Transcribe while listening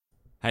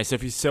Hey, so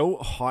if you sell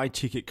high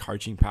ticket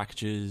coaching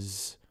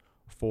packages,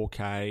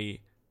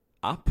 4K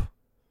up,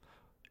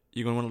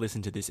 you're going to want to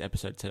listen to this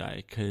episode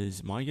today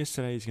because my guest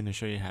today is going to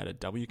show you how to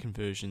double your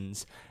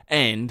conversions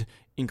and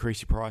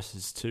increase your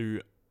prices to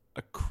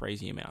a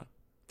crazy amount.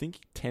 Think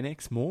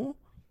 10x more?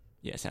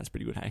 Yeah, sounds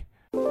pretty good, hey?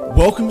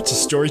 Welcome to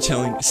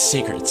Storytelling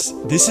Secrets.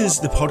 This is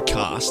the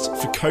podcast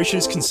for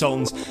coaches,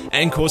 consultants,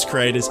 and course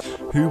creators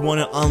who want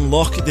to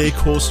unlock their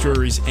core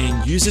stories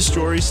and use the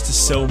stories to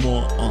sell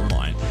more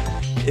online.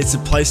 It's a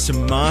place to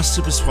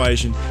master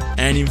persuasion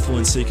and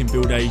influence so you can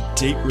build a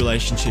deep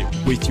relationship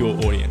with your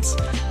audience.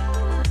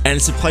 And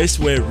it's a place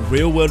where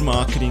real-world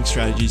marketing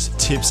strategies,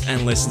 tips,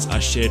 and lessons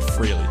are shared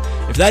freely.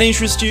 If that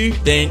interests you,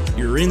 then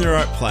you're in the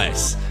right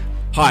place.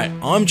 Hi,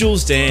 I'm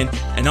Jules Dan,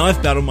 and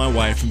I've battled my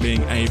way from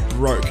being a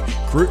broke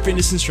group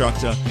fitness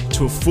instructor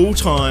to a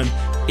full-time,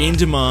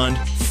 in-demand,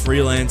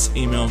 freelance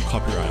email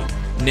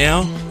copywriter.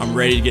 Now, I'm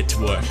ready to get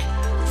to work.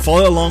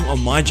 Follow along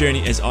on my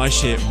journey as I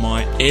share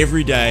my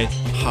everyday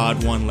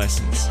hard-won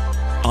lessons.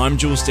 I'm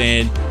Jules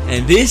Dan,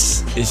 and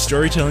this is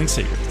Storytelling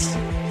Secrets.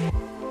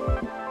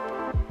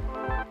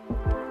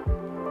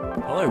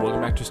 Hello,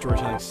 welcome back to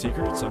Storytelling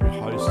Secrets. I'm your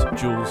host,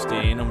 Jules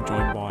Dan. I'm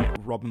joined by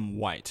Robin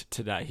Waite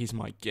today. He's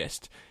my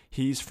guest.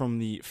 He's from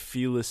the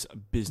Fearless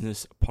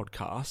Business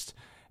podcast,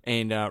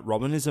 and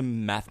Robin is a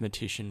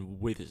mathematician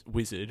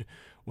wizard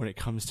when it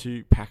comes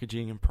to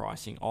packaging and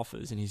pricing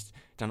offers, and he's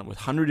done it with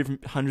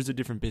hundreds of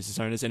different business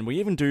owners, and we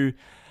even do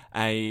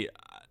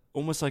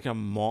almost like a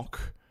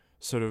mock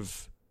sort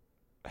of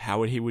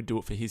how he would do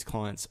it for his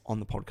clients on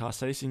the podcast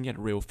today, so you can get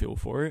a real feel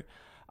for it.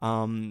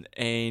 And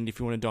if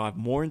you want to dive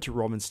more into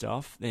Robin's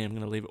stuff, then I'm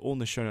going to leave it all in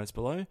the show notes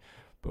below.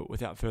 But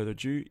without further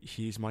ado,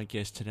 here's my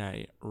guest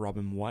today,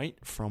 Robin Waite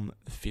from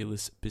the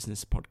Fearless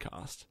Business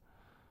podcast.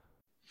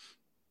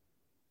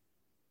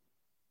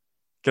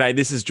 G'day,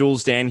 this is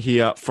Jules Dan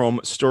here from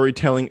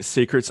Storytelling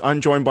Secrets. I'm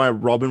joined by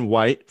Robin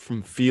Waite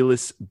from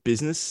Fearless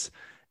Business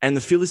and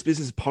the Fearless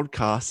Business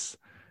podcast.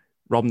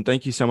 Robin,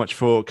 thank you so much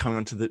for coming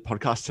onto the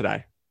podcast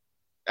today.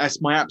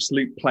 It's my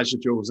absolute pleasure,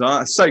 Jules.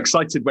 I'm so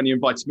excited when you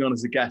invited me on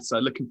as a guest. So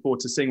looking forward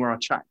to seeing where our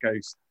chat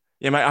goes.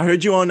 Yeah, mate, I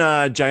heard you on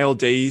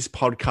JLD's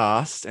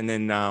podcast, and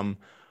then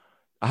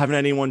I've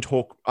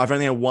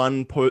only had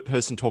one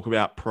person talk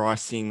about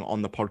pricing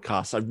on the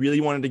podcast. I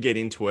really wanted to get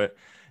into it.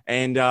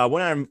 And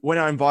when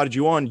I invited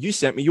you on, you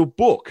sent me your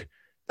book.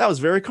 That was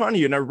very kind of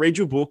you. And I read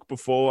your book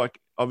before I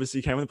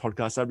obviously came on the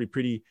podcast. That'd be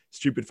pretty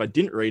stupid if I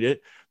didn't read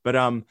it. But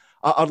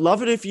I'd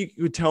love it if you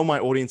could tell my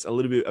audience a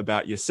little bit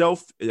about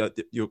yourself,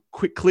 your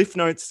quick Cliff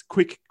Notes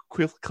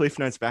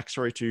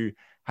backstory to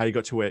how you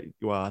got to where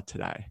you are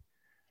today.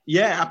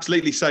 Yeah,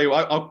 absolutely. So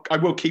I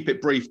will keep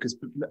it brief because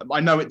I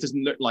know it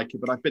doesn't look like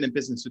it, but I've been in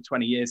business for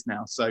 20 years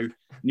now. So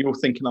you're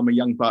thinking I'm a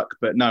young buck,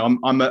 but no,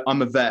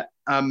 I'm a vet.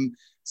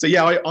 So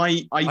yeah,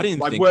 I didn't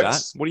think worked...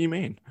 that. What do you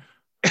mean?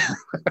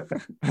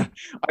 I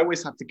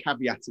always have to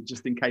caveat it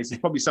just in case. There's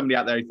probably somebody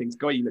out there who thinks,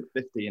 "God, you look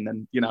 50," and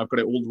then I've got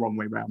it all the wrong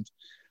way around.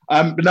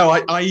 But no,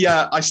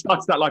 I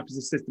started that life as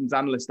a systems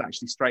analyst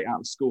actually straight out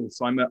of school.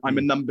 So I'm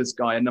a numbers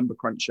guy, a number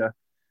cruncher.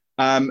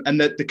 And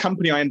the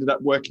company I ended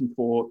up working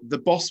for, the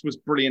boss was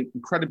brilliant,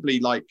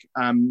 incredibly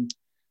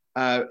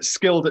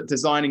skilled at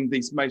designing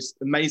these most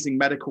amazing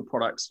medical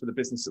products for the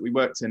business that we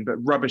worked in, but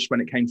rubbish when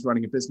it came to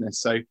running a business.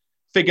 So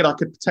figured I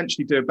could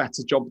potentially do a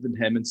better job than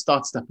him and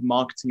started up a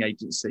marketing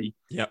agency,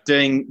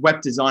 doing web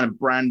design and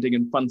branding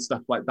and fun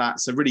stuff like that.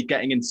 So really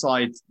getting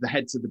inside the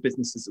heads of the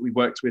businesses that we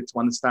worked with to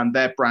understand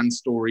their brand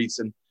stories.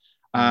 And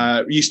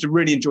we used to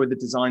really enjoy the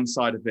design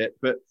side of it.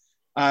 But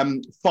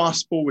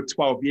fast forward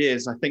 12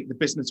 years, I think the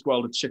business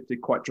world had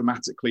shifted quite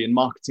dramatically and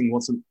marketing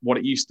wasn't what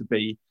it used to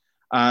be,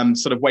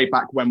 sort of way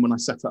back when I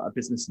set up a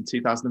business in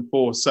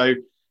 2004. So,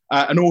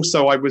 and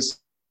also I was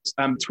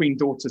between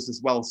daughters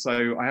as well.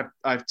 So I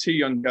have two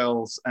young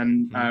girls,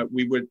 and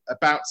we were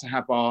about to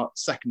have our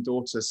second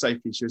daughter,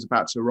 Sophie. She was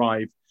about to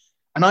arrive,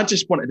 and I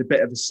just wanted a bit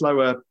of a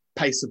slower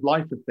pace of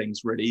life of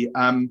things, really.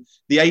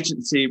 The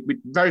agency,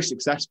 very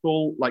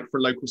successful, like for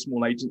a local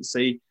small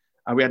agency.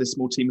 We had a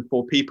small team of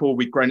 4 people.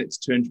 We'd grown it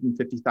to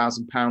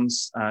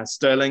 £250,000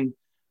 sterling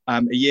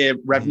a year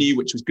revenue,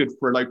 which was good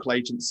for a local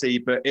agency.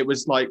 But it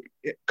was like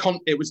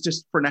it was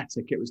just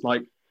frenetic. It was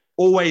like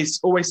always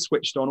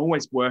switched on,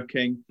 always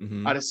working.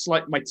 My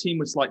team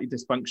was slightly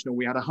dysfunctional.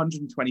 We had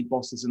 120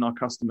 bosses and our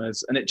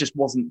customers, and it just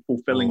wasn't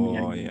fulfilling me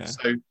anymore. Yeah.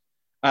 So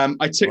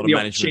I took the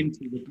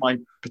opportunity with my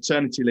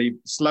paternity leave,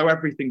 slow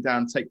everything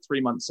down, take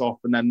 3 months off,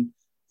 and then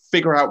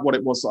figure out what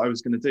it was that I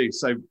was going to do.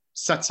 So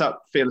set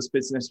up Fearless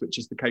Business, which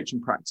is the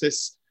coaching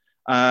practice,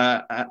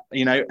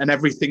 and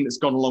everything that's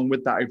gone along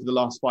with that over the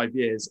last 5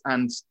 years,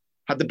 and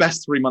had the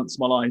best 3 months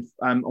of my life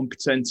on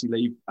paternity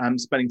leave,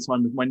 spending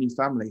time with my new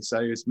family. So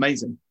it's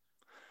amazing.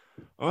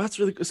 Oh, that's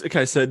really good.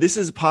 Okay. So this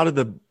is part of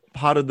the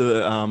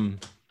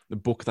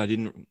book that I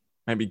didn't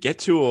maybe get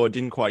to, or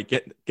didn't quite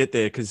get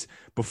there. Cause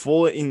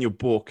before in your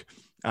book,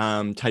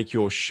 Take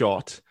Your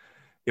Shot,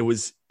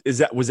 was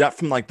that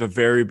from like the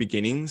very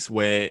beginnings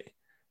when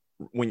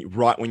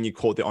you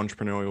caught the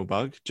entrepreneurial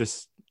bug?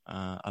 Just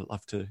I'd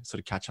love to sort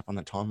of catch up on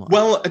that timeline.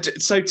 Well,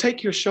 so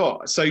take your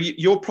shot. So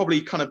you're probably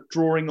kind of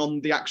drawing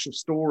on the actual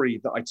story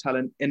that I tell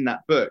in that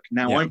book.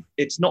 Now,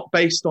 it's not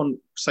based on,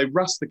 so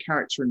Russ, the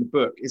character in the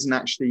book, isn't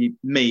actually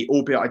me,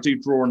 albeit I do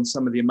draw on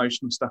some of the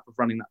emotional stuff of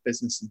running that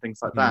business and things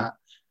like that.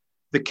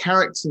 The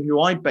character who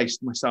I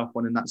based myself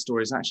on in that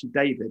story is actually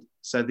David,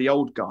 so the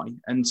old guy.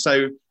 And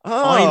so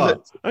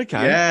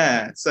okay.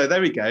 Yeah, so there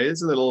we go.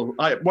 It's a little,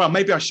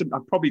 maybe I shouldn't,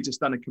 I've probably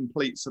just done a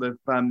complete sort of,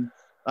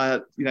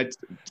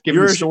 give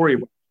the story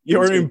away.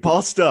 You're an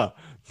imposter.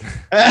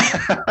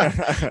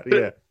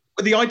 Yeah.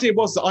 But the idea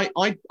was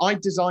that I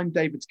designed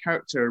David's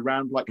character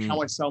around like how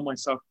I sell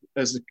myself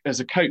as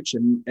a coach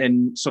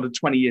in sort of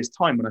 20 years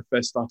time when I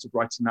first started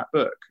writing that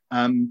book.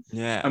 And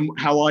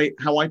how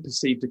I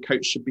perceived a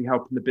coach should be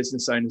helping the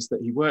business owners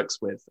that he works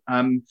with.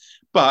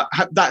 But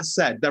that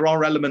said, there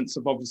are elements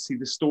of obviously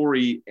the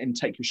story in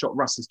Take Your Shot,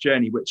 Russ's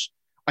journey, which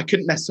I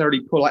couldn't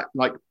necessarily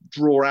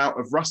draw out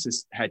of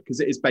Russ's head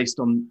because it is based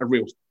on a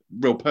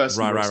real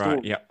person.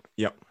 Right.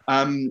 Yep.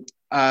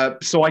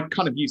 So I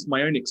kind of used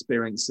my own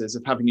experiences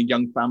of having a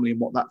young family and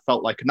what that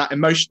felt like. And that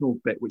emotional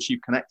bit, which you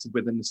connected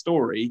with in the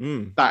story,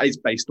 that is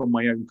based on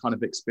my own kind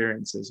of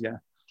experiences. Yeah.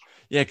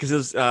 Yeah, because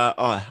there's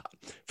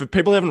for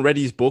people who haven't read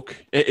his book,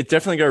 it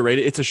definitely go read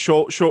it. It's a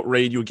short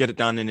read. You'll get it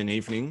done in an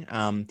evening.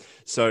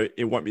 So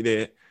it won't be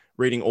there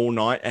reading all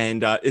night.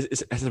 And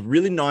it has a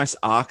really nice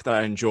arc that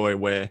I enjoy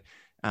where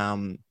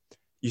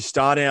you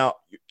start out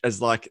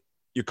as like,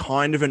 you're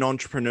kind of an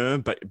entrepreneur,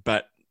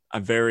 but a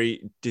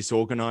very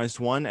disorganized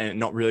one and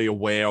not really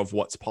aware of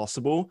what's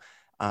possible.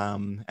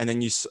 And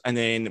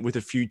then with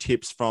a few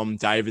tips from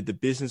David, the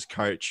business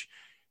coach,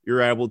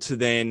 you're able to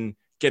then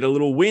get a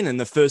little win. And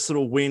the first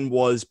little win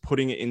was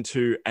putting it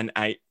into an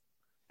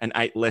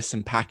eight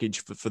lesson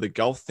package for the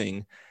golf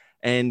thing.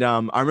 And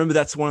I remember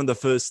that's one of the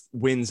first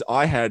wins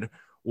I had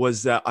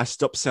was that I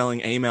stopped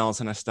selling emails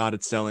and I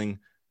started selling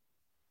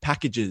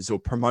packages or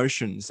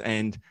promotions.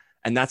 And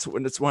that's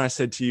when I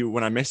said to you,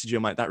 when I messaged you,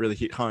 I'm like, that really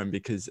hit home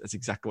because that's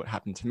exactly what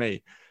happened to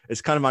me.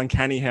 It's kind of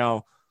uncanny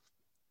how,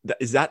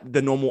 is that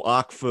the normal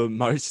arc for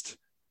most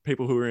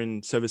people who are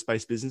in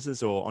service-based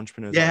businesses or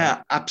entrepreneurs?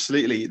 Yeah,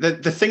 absolutely. The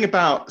thing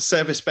about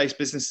service-based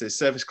businesses,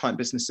 service client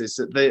businesses,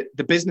 that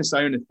the business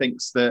owner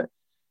thinks that,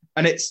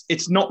 and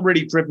it's not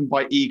really driven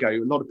by ego.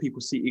 A lot of people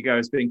see ego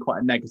as being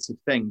quite a negative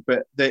thing,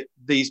 but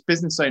these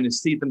business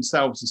owners see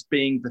themselves as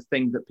being the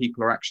thing that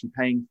people are actually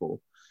paying for.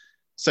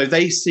 So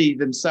they see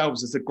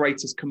themselves as the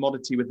greatest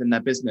commodity within their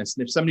business.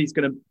 And if somebody's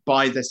going to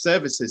buy their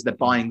services, they're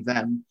buying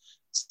them.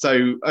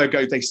 So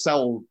ergo, they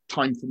sell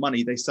time for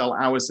money. They sell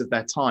hours of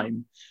their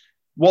time.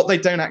 What they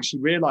don't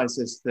actually realize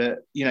is that,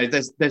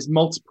 there's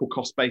multiple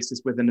cost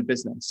bases within a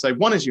business. So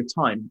one is your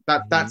time.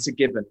 That's a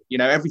given.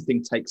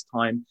 Everything takes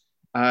time.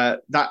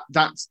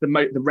 That's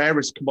the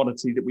rarest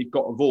commodity that we've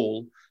got of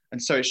all.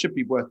 And so it should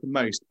be worth the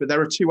most. But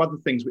there are two other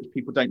things which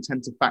people don't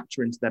tend to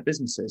factor into their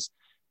businesses.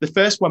 The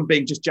first one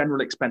being just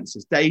general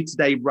expenses.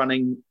 Day-to-day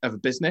running of a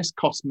business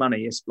costs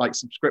money. It's like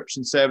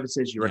subscription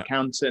services, your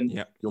accountant,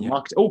 your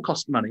market, all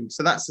cost money.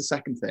 So that's the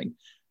second thing.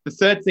 The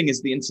third thing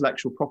is the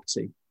intellectual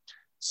property.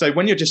 So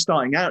when you're just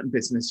starting out in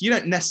business, you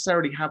don't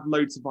necessarily have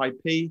loads of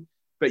IP,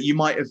 but you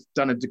might have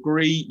done a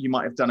degree, you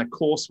might have done a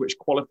course which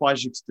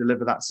qualifies you to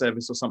deliver that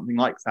service or something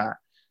like that.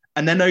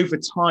 And then over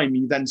time,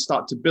 you then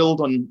start to build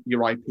on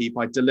your IP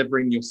by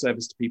delivering your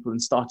service to people and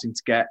starting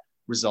to get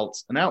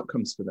results and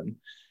outcomes for them.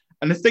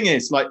 And the thing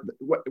is, like,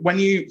 when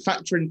you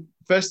factor in,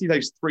 firstly,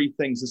 those three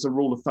things as a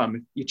rule of thumb,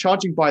 if you're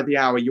charging by the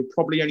hour, you're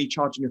probably only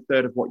charging a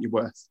third of what you're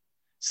worth.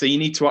 So you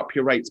need to up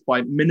your rates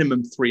by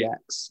minimum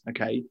 3x,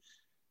 okay?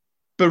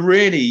 But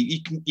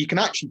really, you can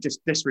actually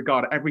just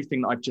disregard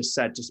everything that I've just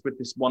said, just with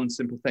this one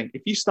simple thing.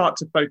 If you start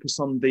to focus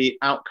on the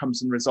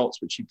outcomes and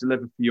results which you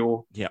deliver for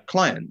your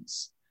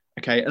clients,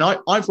 okay? And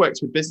I've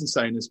worked with business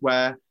owners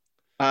where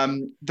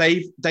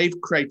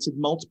they've created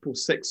multiple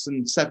 6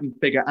 and 7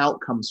 figure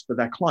outcomes for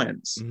their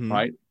clients,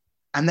 right?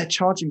 And they're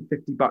charging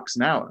 $50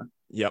 an hour.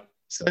 Yep.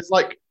 So it's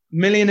like $1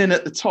 million in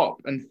at the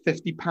top and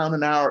 £50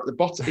 an hour at the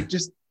bottom.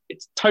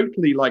 It's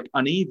totally like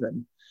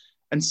uneven.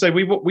 And so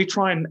we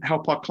try and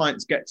help our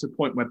clients get to a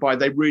point whereby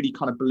they really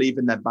kind of believe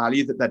in their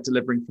value that they're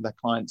delivering for their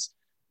clients,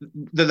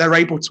 that they're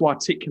able to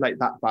articulate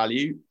that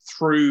value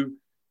through,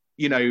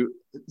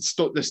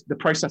 the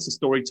process of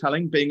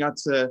storytelling, being able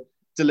to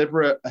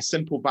deliver a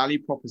simple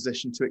value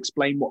proposition to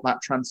explain what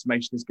that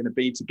transformation is going to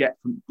be, to get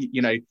from,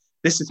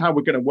 this is how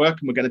we're going to work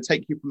and we're going to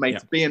take you from A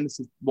to B and this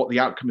is what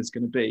the outcome is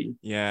going to be.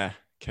 Yeah.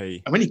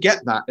 Okay. And when you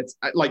get that, it's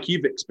like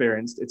you've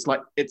experienced,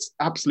 it's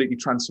absolutely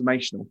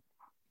transformational.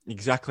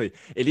 Exactly.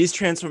 It is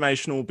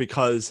transformational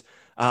because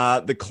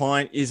the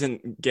client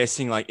isn't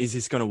guessing like, is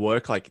this going to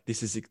work? Like,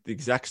 this is the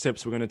exact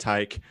steps we're going to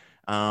take.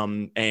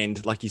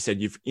 And like you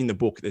said, in the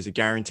book, there's a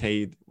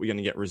guarantee we're going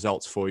to get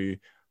results for you.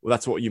 Well,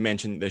 that's what you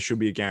mentioned. There should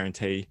be a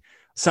guarantee,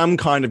 some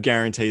kind of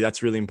guarantee.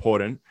 That's really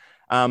important.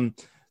 Want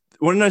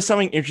to know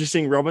something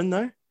interesting, Robin,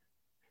 though?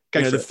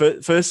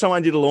 The first time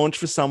I did a launch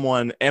for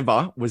someone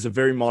ever was a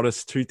very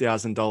modest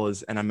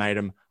 $2,000 and I made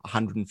them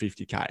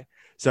 $150K.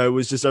 So it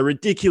was just a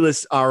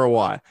ridiculous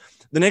ROI.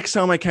 The next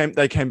time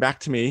they came back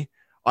to me,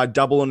 I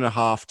double and a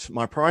halved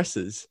my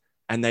prices,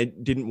 and they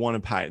didn't want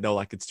to pay. They were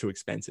like, it's too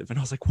expensive. And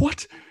I was like,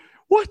 what?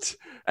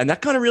 And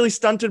that kind of really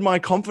stunted my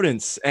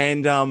confidence.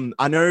 And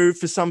I know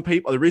for some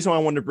people, the reason why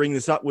I wanted to bring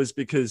this up was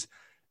because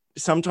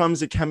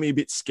sometimes it can be a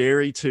bit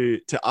scary to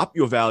up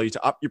your value,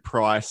 to up your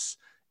price.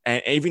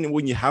 And even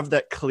when you have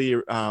that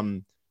clear,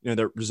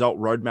 the result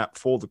roadmap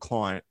for the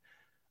client,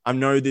 I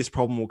know this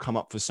problem will come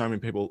up for so many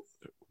people,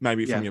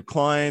 maybe from your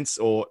clients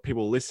or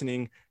people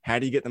listening. How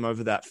do you get them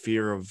over that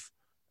fear of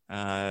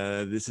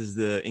this is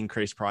the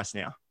increased price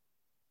now?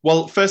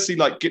 Well, firstly,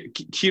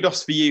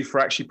 kudos for you for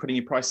actually putting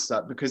your prices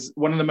up, because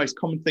one of the most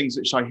common things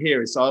which I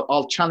hear is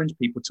I'll challenge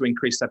people to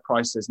increase their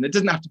prices, and it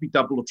doesn't have to be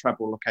double or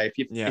treble. Okay,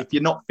 if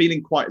you're not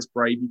feeling quite as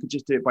brave, you could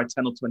just do it by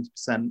 10 or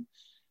 20%.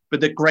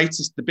 But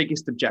the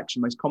biggest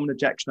objection, most common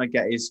objection I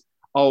get is,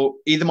 oh,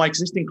 either my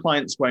existing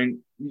clients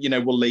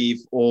will leave,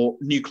 or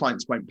new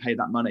clients won't pay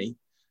that money.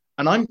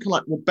 And I'm kind of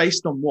like, well,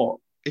 based on what?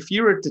 If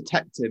you're a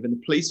detective in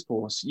the police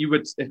force,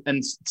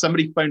 and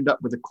somebody phoned up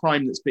with a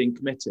crime that's being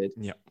committed,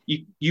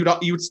 you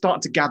would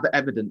start to gather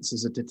evidence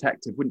as a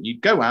detective, wouldn't you?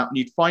 Go out and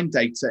you'd find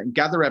data and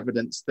gather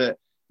evidence that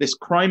this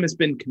crime has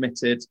been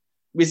committed.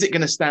 Is it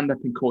going to stand up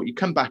in court? You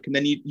come back and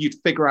then you'd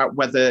figure out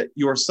whether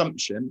your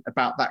assumption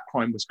about that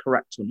crime was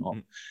correct or not.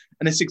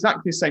 And it's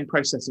exactly the same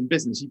process in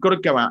business. You've got to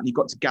go out and you've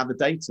got to gather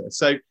data.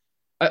 So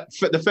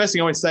the first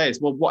thing I always say is,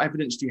 well, what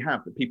evidence do you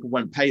have that people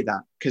won't pay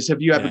that? Because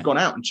have you ever gone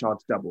out and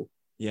charged double?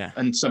 Yeah.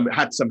 And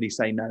had somebody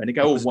say no, and they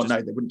go,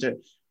 no, they wouldn't do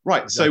it.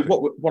 Right. Exactly.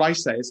 So what I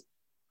say is,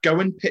 go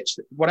and pitch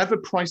whatever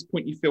price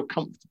point you feel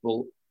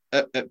comfortable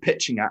at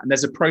pitching at, and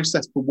there's a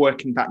process for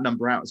working that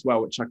number out as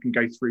well, which I can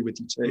go through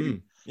with you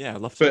too. Yeah, I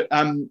love to.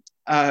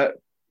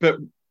 But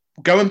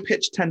go and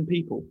pitch 10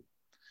 people,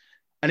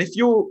 and if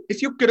you're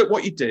good at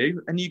what you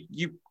do, and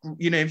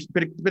you know,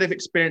 a bit of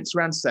experience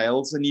around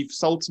sales, and you've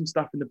sold some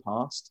stuff in the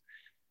past,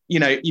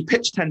 you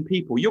pitch 10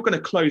 people, you're going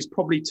to close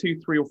probably 2,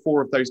 3, or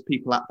 4 of those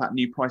people at that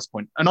new price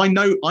point. And I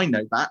know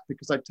that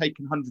because I've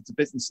taken hundreds of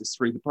businesses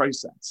through the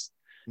process.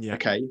 Yeah.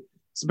 Okay.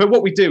 So, but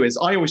what we do is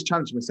I always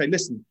challenge them and say,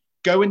 listen,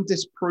 go and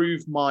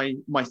disprove my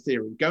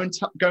theory. Go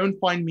and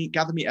find me,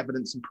 gather me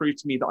evidence and prove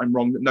to me that I'm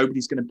wrong, that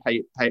nobody's going to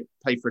pay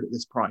for it at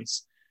this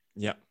price.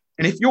 Yeah.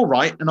 And if you're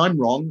right and I'm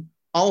wrong,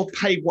 I'll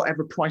pay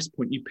whatever price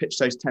point you pitch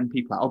those 10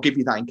 people at. I'll give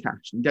you that in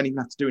cash. You don't even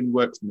have to do any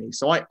work for me.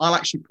 So I'll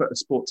actually put a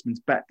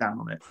sportsman's bet down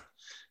on it.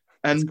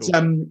 And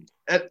cool.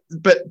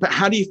 But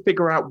how do you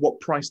figure out what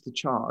price to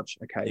charge?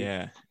 Okay.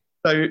 Yeah.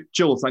 So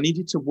Jules, I need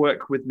you to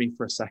work with me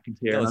for a second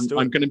here. Yeah,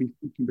 I'm going to be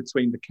speaking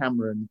between the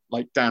camera and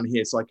down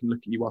here, so I can look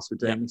at you whilst we're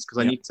doing this,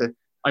 because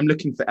I'm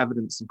looking for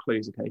evidence and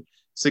clues. Okay.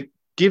 So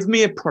give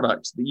me a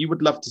product that you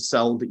would love to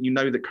sell that you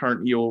know that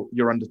currently you're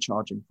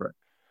undercharging for it.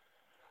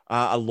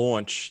 A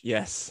launch.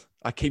 Yes.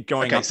 I keep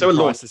going up the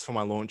prices for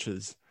my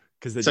launches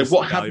because they're just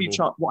what have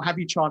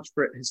you charged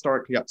for it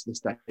historically up to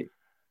this day?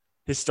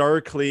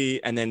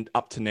 Historically, and then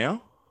up to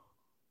now.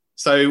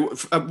 So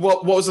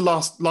what was the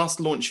last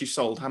launch you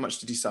sold? How much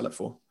did you sell it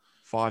for?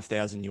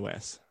 $5,000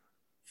 US.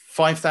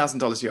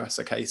 $5,000 US.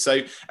 Okay.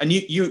 So, and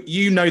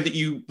you know that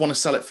you want to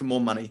sell it for more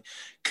money.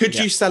 Could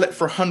you sell it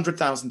for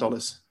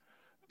 $100,000?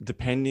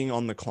 Depending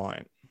on the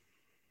client.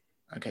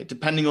 Okay.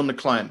 Depending on the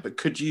client, but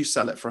could you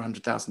sell it for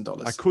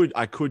 $100,000?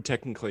 I could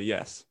technically,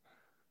 yes.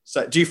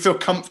 So do you feel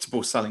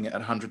comfortable selling it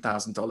at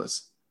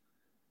 $100,000?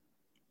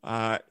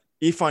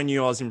 If I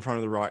knew I was in front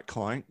of the right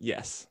client,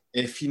 yes.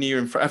 If you're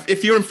in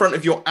front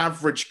of your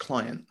average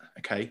client,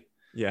 okay.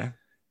 Yeah.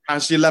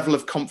 How's your level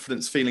of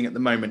confidence feeling at the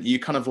moment? Are you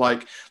kind of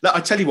like,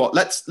 I tell you what,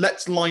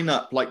 let's line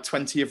up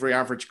 20 of your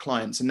average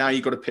clients, and now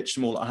you've got to pitch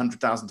them all at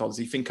 $100,000.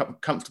 Do you think I'm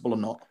comfortable or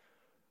not?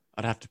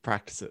 I'd have to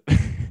practice it.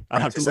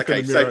 I'd have to look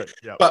in the mirror.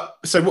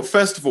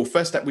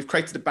 First step, we've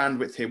created a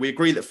bandwidth here. We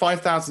agree that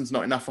 5,000 is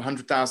not enough.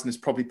 100,000 is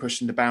probably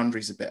pushing the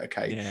boundaries a bit.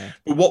 Okay. Yeah.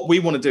 But what we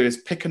want to do is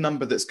pick a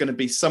number that's going to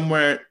be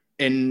somewhere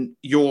in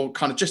your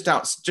kind of just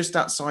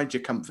outside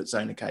your comfort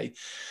zone. Okay.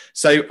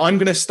 So I'm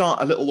going to start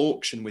a little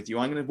auction with you.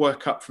 I'm going to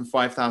work up from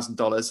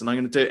 $5,000 and I'm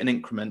going to do it in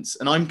increments.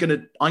 And I'm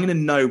going to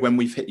know when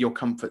we've hit your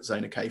comfort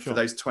zone. Okay. For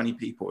those 20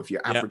 people, if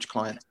your average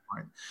client.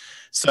 Right?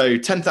 So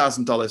 $10,000,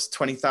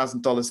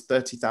 $20,000,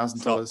 $30,000,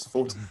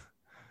 $40,000.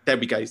 There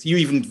we go. You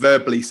even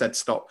verbally said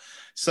stop.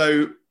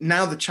 So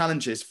now the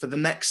challenge is for the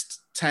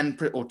next 10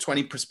 or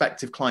 20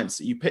 prospective clients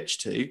that you pitch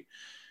to,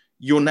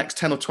 your next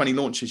 10 or 20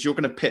 launches, you're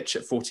going to pitch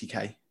at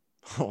 $40K.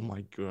 Oh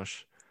my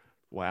gosh.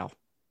 Wow.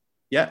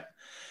 Yeah.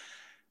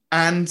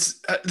 And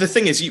the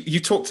thing is, you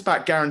talked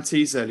about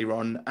guarantees earlier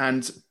on,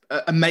 and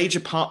a major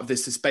part of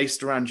this is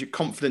based around your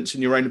confidence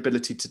in your own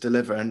ability to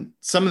deliver. And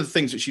some of the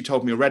things which you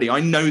told me already, I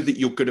know that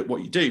you're good at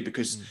what you do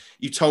because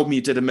you told me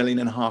you did $1.5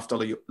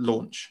 million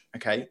launch.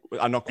 Okay.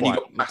 Not quite.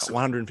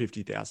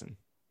 150,000.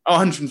 Oh,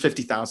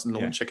 150,000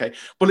 launch. Yeah. Okay.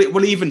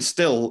 Well, even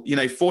still,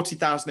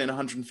 40,000 in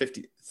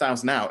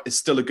 150,000 out is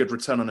still a good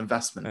return on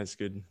investment. That's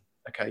good.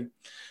 Okay.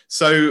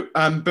 So,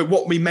 but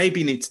what we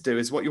maybe need to do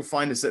is what you'll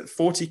find is that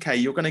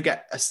 40K, you're going to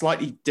get a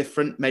slightly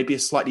different, maybe a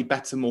slightly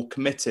better, more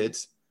committed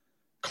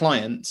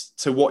client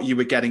to what you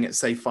were getting at,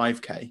 say,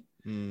 5K.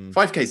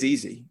 5K is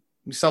easy.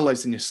 You sell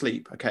those in your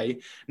sleep. Okay.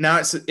 Now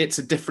it's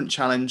a different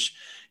challenge.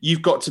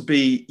 You've got to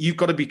be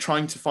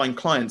trying to find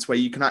clients where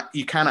you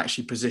can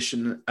actually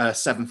position a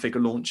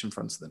 7-figure launch in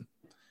front of them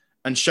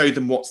and show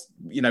them what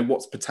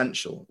the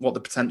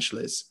potential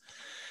is.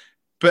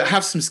 But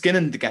have some skin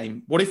in the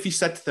game. What if you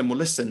said to them, well,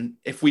 listen,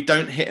 if we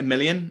don't hit 1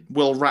 million,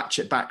 we'll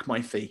ratchet back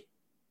my fee.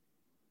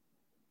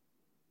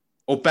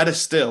 Or better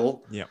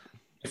still,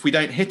 if we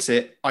don't hit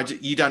it,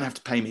 you don't have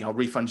to pay me. I'll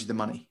refund you the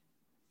money.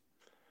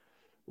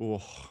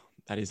 Oh,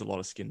 that is a lot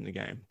of skin in the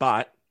game.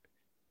 But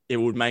it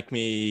would make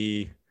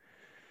me...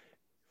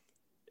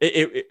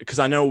 Because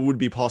I know it would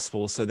be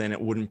possible, so then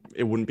it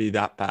wouldn't be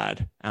that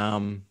bad.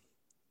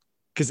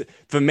 Because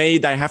for me,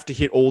 they have to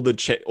hit all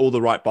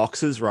the right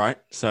boxes, right?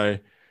 So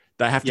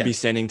they have to be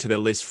sending to their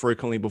list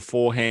frequently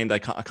beforehand. I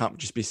can't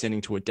just be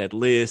sending to a dead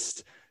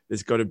list.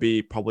 There's got to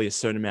be probably a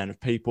certain amount of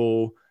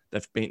people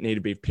that need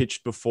to be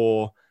pitched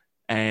before,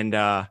 and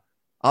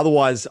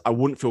otherwise, I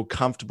wouldn't feel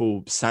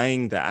comfortable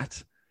saying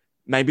that.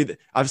 Maybe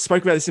I've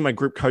spoke about this in my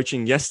group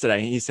coaching yesterday.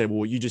 And he said,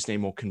 "Well, you just need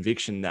more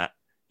conviction that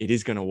it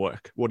is going to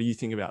work." What do you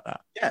think about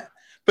that? Yeah.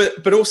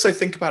 But also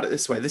think about it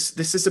this way.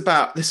 This is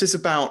about it's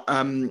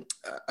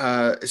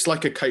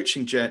like a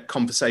coaching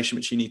conversation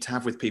which you need to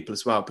have with people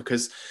as well.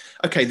 Because,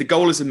 okay, the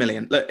goal is 1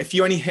 million. Look, if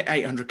you only hit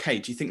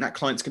 800K, do you think that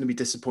client's going to be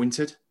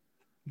disappointed?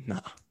 No,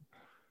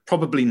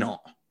 probably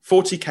not.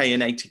 40K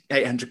and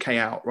 800K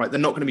out, right? They're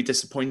not going to be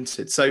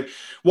disappointed. So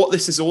what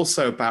this is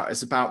also about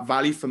is about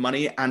value for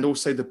money and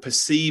also the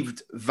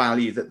perceived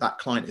value that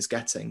client is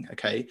getting.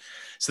 Okay.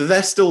 So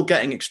they're still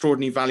getting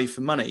extraordinary value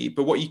for money,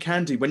 but what you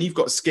can do when you've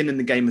got skin in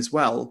the game as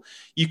well,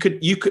 you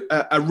could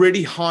a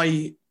really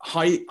high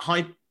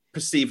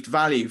perceived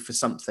value for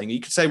something. You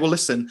could say, well,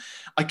 listen,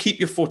 I keep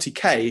your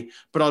 40K,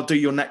 but I'll do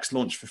your next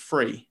launch for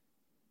free.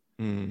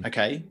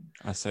 Okay.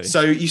 I see.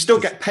 So you still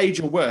get paid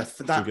your worth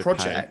for that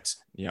project.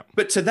 Yeah.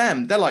 But to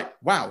them, they're like,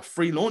 wow,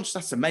 free launch,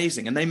 that's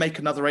amazing. And they make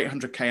another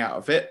 800K out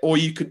of it. Or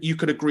you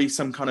could agree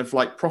some kind of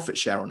like profit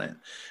share on it.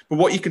 But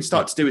what you can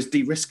start to do is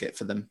de-risk it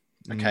for them.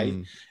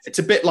 Okay. It's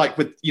a bit like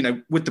with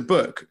the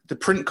book, the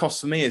print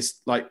cost for me is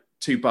like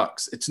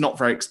 $2. It's not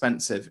very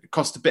expensive. It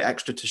costs a bit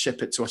extra to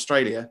ship it to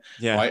Australia.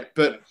 Yeah. Right.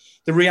 But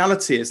the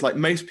reality is, like,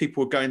 most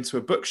people would go into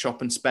a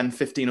bookshop and spend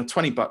 $15 or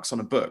 $20 on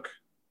a book.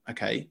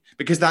 Okay.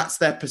 Because that's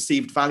their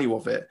perceived value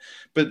of it.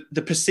 But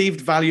the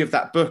perceived value of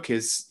that book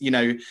is,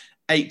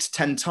 8 to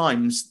 10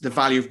 times the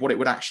value of what it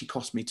would actually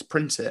cost me to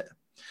print it.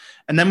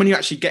 And then when you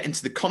actually get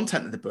into the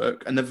content of the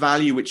book and the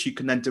value which you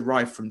can then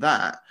derive from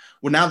that,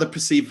 well, now the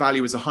perceived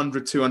value is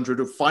 100, 200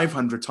 or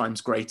 500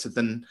 times greater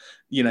than,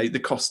 the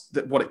cost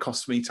that what it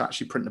costs me to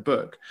actually print the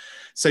book.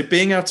 So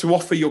being able to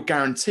offer your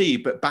guarantee,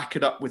 but back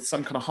it up with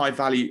some kind of high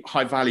value,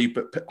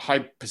 but high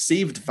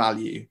perceived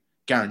value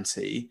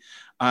guarantee,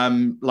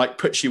 like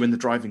puts you in the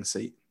driving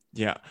seat.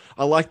 Yeah,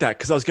 I like that,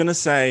 because I was going to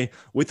say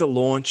with a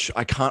launch,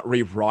 I can't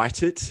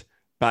rewrite it,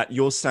 but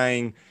you're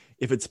saying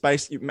if it's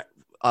based,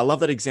 I love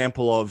that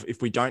example of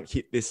if we don't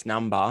hit this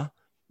number,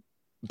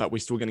 but we're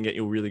still going to get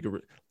you a really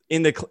good,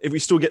 if we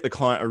still get the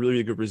client a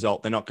really good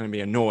result, they're not going to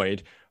be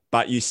annoyed.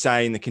 But you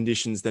say in the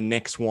conditions, the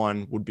next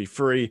one would be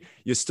free.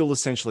 You're still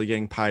essentially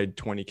getting paid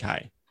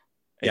 20K.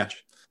 Yeah.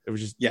 It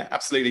was just, yeah,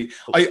 absolutely.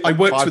 I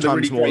worked with a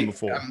really more great, than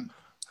before.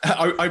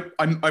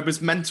 I was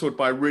mentored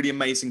by a really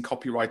amazing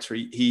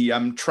copywriter. He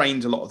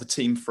trained a lot of the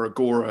team for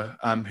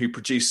Agora, who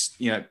produced,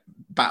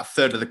 about a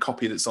third of the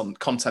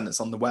content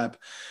that's on the web.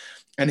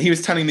 And he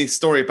was telling me a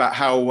story about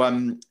how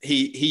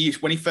he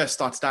when he first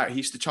started out, he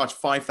used to charge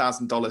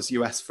 $5,000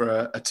 US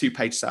for a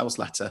 2-page sales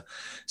letter.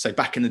 So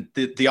back in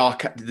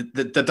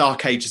the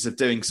dark ages of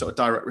doing sort of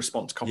direct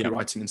response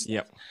copywriting and stuff.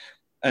 Yep.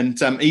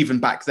 And even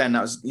back then,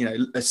 that was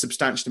a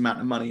substantial amount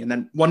of money. And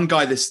then one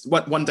day,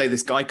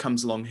 this guy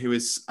comes along who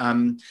is,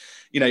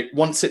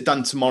 wants it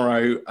done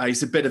tomorrow.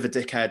 He's a bit of a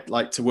dickhead,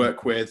 like to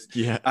work with.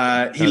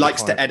 Yeah, he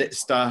likes to edit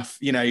stuff.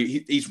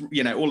 He's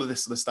all of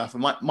this sort of stuff.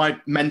 And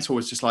my mentor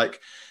was just like,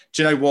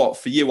 do you know what?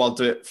 For you, I'll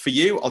do it. For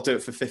you, I'll do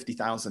it for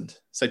 50,000.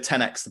 So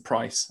 10x the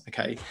price.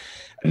 Okay.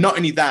 And not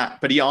only that,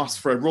 but he asked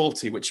for a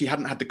royalty, which he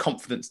hadn't had the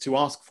confidence to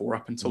ask for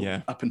up until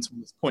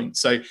this point.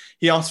 So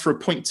he asked for a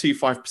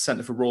 0.25%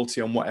 of a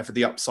royalty on whatever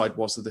the upside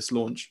was of this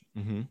launch.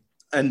 Mm-hmm.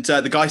 And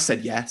the guy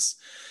said yes.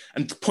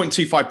 And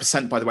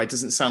 0.25%, by the way,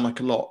 doesn't sound like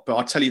a lot, but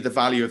I'll tell you the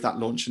value of that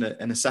launch in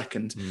a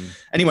second.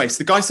 Anyway, so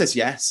the guy says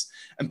yes.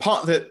 And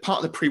part of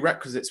the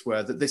prerequisites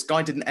were that this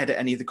guy didn't edit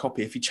any of the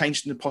copy. If he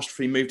changed an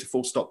apostrophe, moved a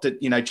full stop,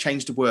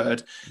 changed a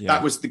word,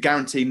 that was the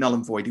guarantee null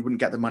and void. He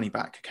wouldn't get the money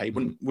back. Okay,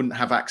 wouldn't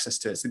have access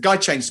to it. So the guy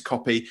changed the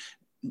copy.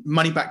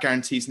 Money back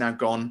guarantee is now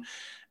gone.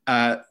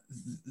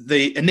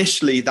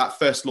 Initially that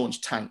first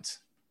launch tanked.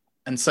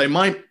 And so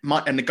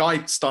the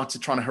guy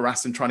started trying to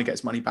harass him, trying to get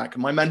his money back.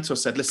 And my mentor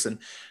said, listen,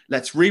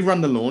 let's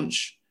rerun the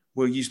launch.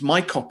 We'll use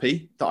my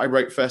copy that I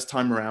wrote first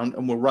time around,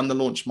 and we'll run the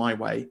launch my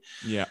way.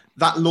 Yeah.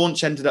 That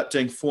launch ended up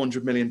doing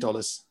 $400 million.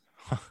 It's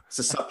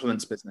a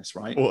supplements business,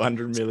 right?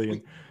 400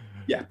 million.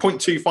 Yeah.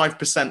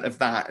 0.25% of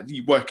that,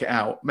 you work it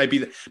out.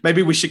 Maybe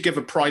we should give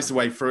a prize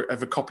away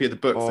of a copy of the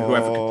book for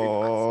whoever can do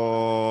that.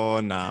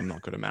 Oh, no, I'm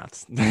not good at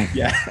maths.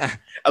 Yeah,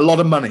 a lot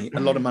of money.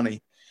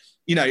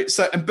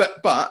 So,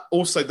 but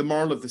also the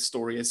moral of the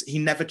story is he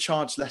never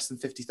charged less than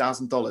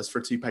 $50,000 for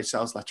a 2-page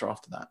sales letter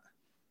after that.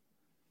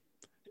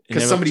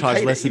 Because somebody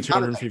charged less than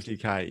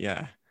 250K.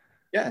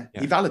 Yeah,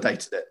 he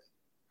validated it.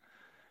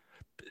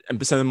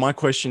 And so then my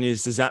question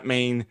is, does that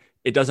mean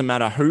it doesn't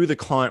matter who the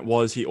client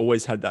was, he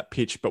always had that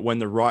pitch, but when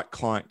the right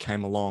client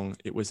came along,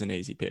 it was an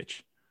easy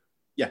pitch?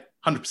 Yeah,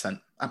 100%.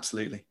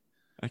 Absolutely.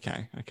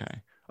 Okay.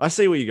 I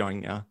see where you're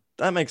going now.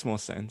 That makes more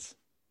sense.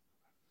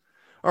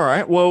 All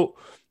right. Well,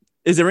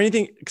 is there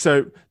anything,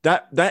 so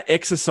that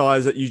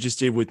exercise that you just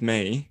did with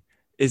me,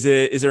 is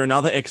there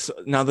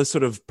another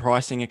sort of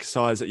pricing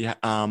exercise that you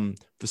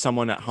for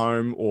someone at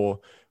home, or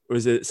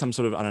is it some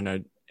sort of, I don't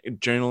know,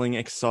 journaling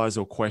exercise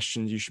or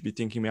questions you should be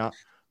thinking about?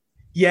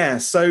 Yeah.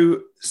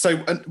 So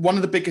one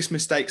of the biggest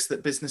mistakes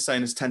that business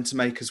owners tend to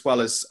make as well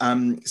is,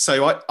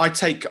 I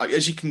take,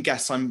 as you can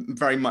guess, I'm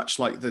very much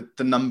like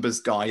the numbers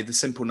guy, the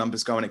simple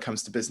numbers guy when it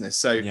comes to business.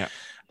 So yeah.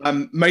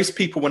 Most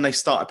people, when they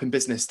start up in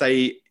business,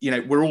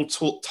 we're all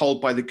told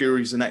by the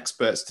gurus and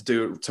experts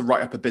to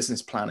write up a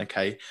business plan.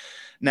 Okay.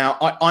 Now,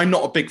 I'm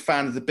not a big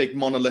fan of the big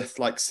monolith,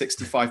 like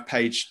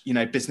 65-page,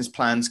 business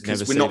plans,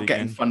 because we're not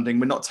getting funding.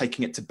 We're not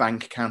taking it to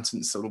bank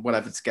accountants or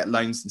whatever to get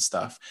loans and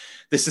stuff.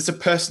 This is a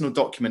personal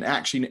document. It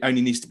actually only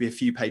needs to be a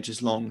few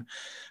pages long.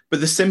 But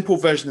the simple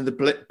version of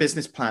the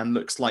business plan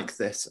looks like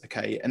this,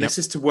 okay? And This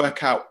is to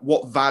work out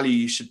what value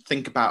you should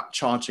think about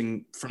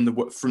charging from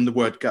the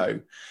word go.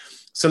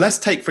 So let's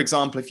take, for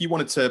example, if you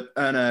wanted to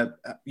earn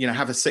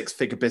have a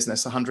 6-figure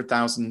business,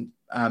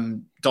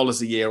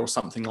 $100,000 a year or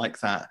something like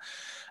that.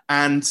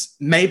 And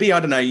maybe,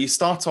 I don't know, you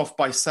start off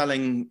by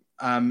selling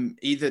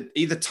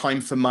either time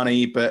for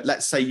money, but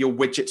let's say your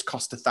widgets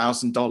cost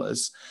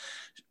 $1,000.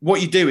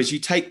 What you do is you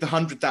take the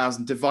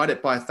 100,000, divide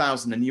it by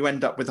 1,000, and you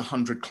end up with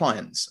 100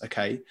 clients.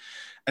 Okay.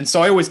 And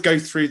so I always go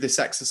through this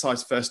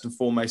exercise first and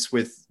foremost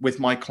with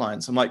my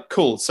clients. I'm like,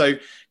 cool. So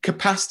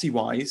capacity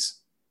wise,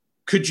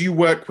 could you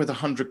work with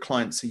 100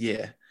 clients a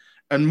year?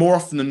 And more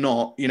often than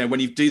not, when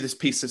you do this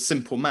piece of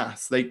simple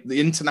math, the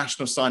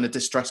international sign of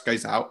distress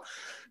goes out.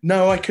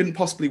 No, I couldn't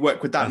possibly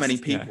work with that many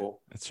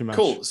people. That's too much.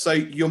 Cool. So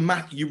you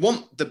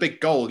want the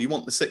big goal, you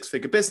want the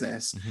 6-figure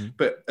business,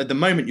 but at the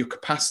moment, your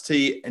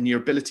capacity and your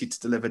ability to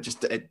deliver, just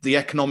the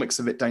economics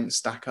of it don't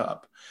stack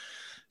up.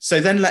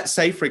 So then let's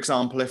say, for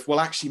example,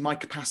 my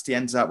capacity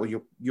ends up, or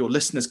your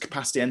listeners'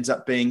 capacity ends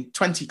up being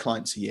 20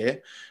 clients a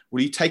year.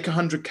 Well, you take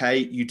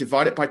 100K, you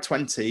divide it by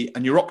 20,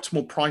 and your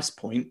optimal price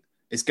point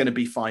is going to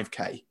be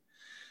 5K.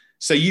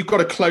 So you've got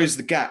to close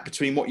the gap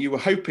between what you were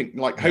hoping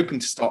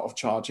to start off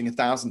charging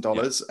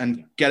 $1,000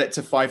 and get it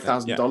to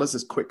 $5,000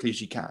 as quickly as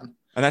you can.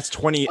 And that's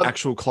 20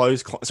 actual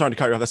closed. Sorry to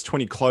cut you off. That's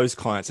 20 closed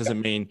clients. Doesn't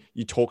mean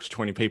you talk to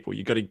 20 people.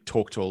 You got to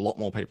talk to a lot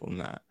more people than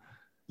that.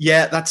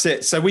 Yeah, that's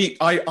it. So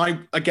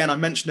I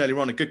mentioned earlier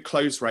on, a good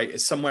close rate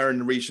is somewhere in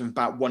the region of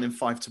about 1 in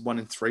 5 to 1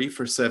 in 3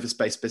 for a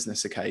service-based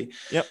business. Okay.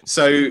 Yep.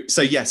 So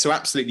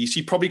absolutely. So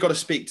you probably got to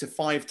speak to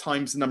 5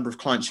 times the number of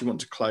clients you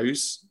want to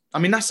close. I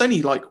mean, that's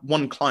only like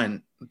 1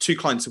 client, 2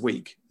 clients a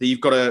week that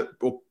you've got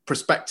or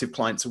prospective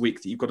clients a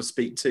week that you've got to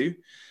speak to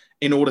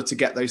in order to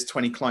get those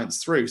 20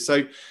 clients through.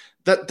 So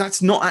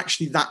that's not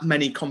actually that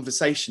many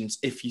conversations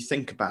if you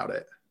think about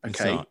it.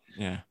 Okay.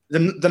 Yeah.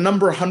 The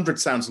number 100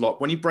 sounds a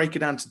lot. When you break it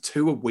down to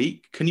 2 a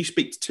week, can you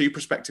speak to 2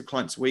 prospective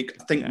clients a week?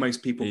 I think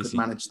most people could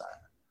manage that.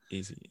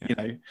 Easy.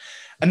 Yeah.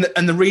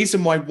 And the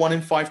reason why 1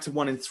 in 5 to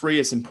 1 in 3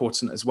 is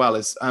important as well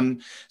is,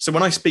 so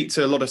when I speak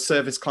to a lot of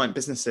service client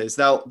businesses,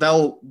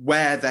 they'll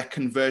wear their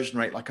conversion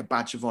rate like a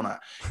badge of honor.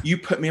 You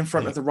put me in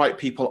front of the right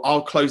people,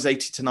 I'll close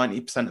 80 to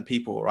 90% of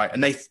people, right?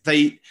 And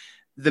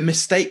the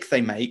mistake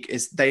they make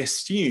is they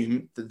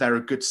assume that they're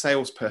a good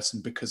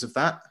salesperson because of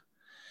that.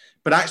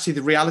 But actually,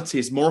 the reality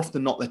is more often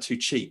than not, they're too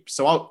cheap.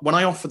 So when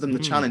I offer them the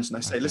challenge and I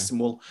say, listen,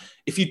 well,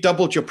 if you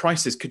doubled your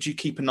prices, could you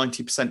keep a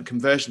 90%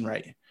 conversion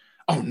rate?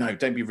 Oh no,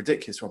 don't be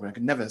ridiculous, Robin. I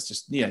could never. It's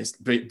just,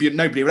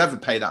 nobody would ever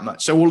pay that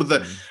much. So all of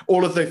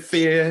the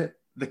fear,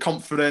 the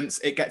confidence,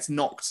 it gets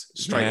knocked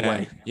straight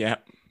away. Yeah.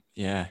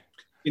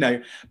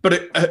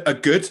 But a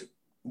good,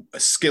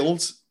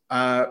 skilled,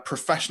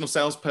 professional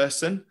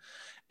salesperson,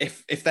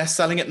 if they're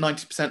selling at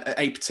 90% at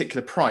a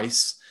particular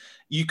price,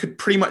 you could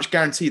pretty much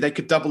guarantee they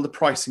could double the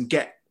price and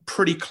get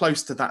pretty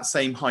close to that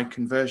same high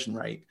conversion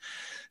rate.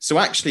 So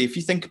actually, if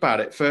you think about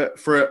it,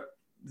 for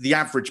the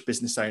average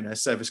business owner,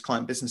 service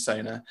client business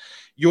owner,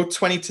 your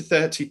 20 to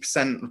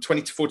 30% or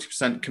 20 to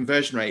 40%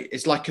 conversion rate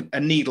is like a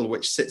needle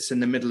which sits in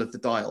the middle of the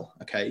dial.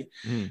 Okay.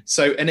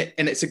 So, and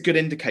it's a good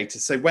indicator.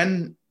 So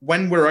when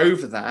we're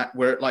over that,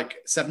 we're at like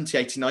 70,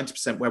 80,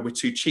 90% where we're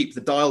too cheap,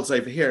 the dial's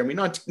over here, and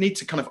we need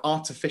to kind of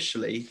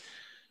artificially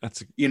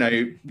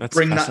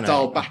bring that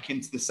dial back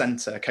into the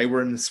center. Okay.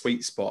 We're in the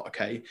sweet spot.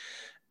 Okay.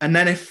 And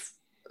then if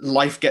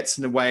life gets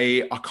in the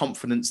way, our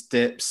confidence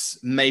dips,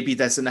 maybe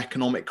there's an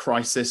economic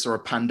crisis or a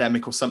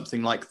pandemic or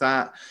something like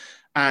that,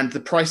 and the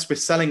price we're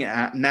selling it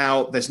at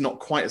now, there's not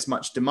quite as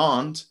much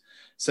demand.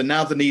 So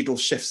now the needle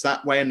shifts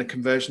that way and the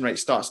conversion rate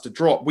starts to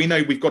drop. We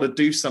know we've got to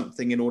do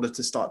something in order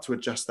to start to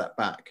adjust that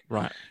back.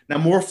 Right. Now,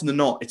 more often than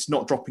not, it's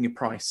not dropping a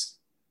price.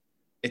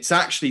 It's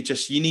actually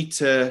just, you need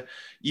to,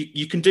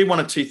 you can do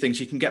one of two things.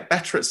 You can get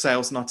better at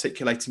sales and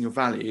articulating your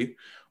value,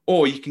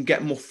 or you can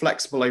get more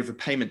flexible over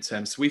payment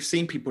terms. So we've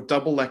seen people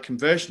double their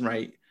conversion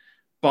rate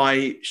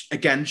by,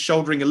 again,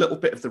 shouldering a little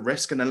bit of the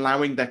risk and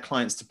allowing their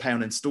clients to pay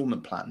on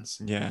installment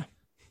plans. Yeah.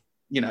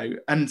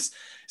 And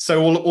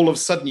so all of a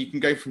sudden you can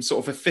go from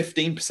sort of a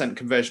 15%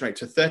 conversion rate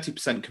to a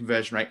 30%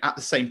 conversion rate at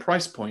the same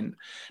price point.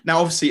 Now,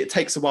 obviously it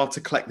takes a while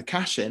to collect the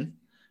cash in,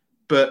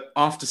 but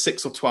after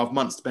 6 or 12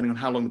 months, depending on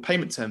how long the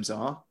payment terms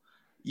are,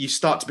 you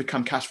start to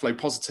become cash flow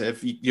positive.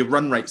 Your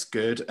run rate's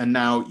good. And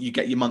now you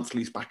get your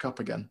monthlies back up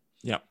again.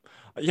 Yeah.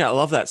 Yeah. I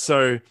love that.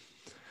 So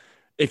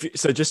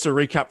just to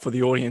recap for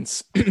the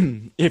audience,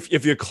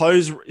 if your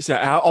so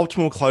our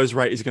optimal close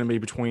rate is going to be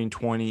between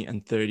 20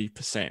 and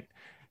 30%.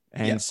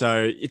 And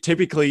so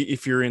typically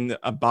if you're in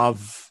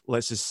above,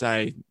 let's just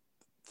say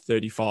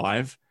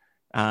 35,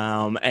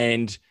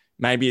 and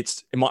maybe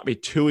it might be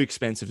too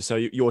expensive. So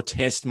your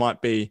test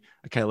might be,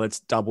 okay,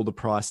 let's double the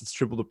price, let's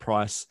triple the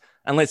price,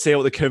 and let's see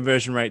what the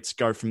conversion rates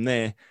go from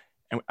there.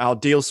 And our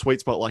deal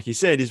sweet spot, like you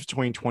said, is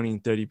between 20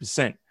 and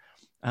 30%.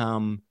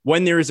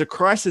 When there is a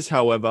crisis,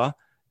 however,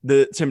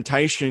 the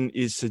temptation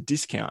is to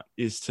discount,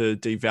 is to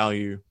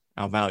devalue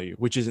our value,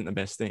 which isn't the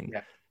best thing.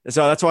 Yeah.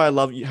 So that's why I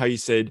love how you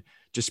said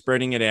just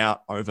spreading it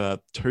out over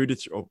 2 to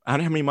 3. I don't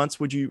know how many months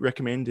would you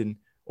recommend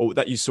or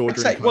that you saw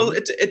during COVID? Well,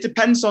 it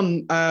depends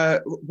on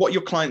what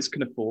your clients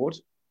can afford.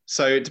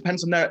 So it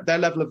depends on their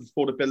level of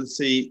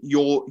affordability,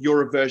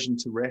 your aversion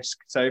to risk.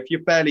 So if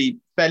you're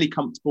fairly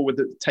comfortable with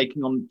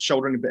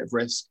shouldering a bit of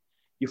risk,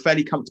 you're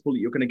fairly comfortable that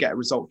you're going to get a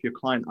result for your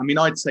client. I mean,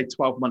 I'd say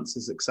 12 months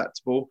is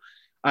acceptable.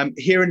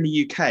 Here in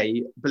the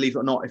UK, believe it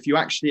or not, if you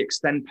actually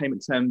extend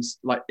payment terms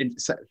like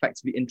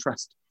effectively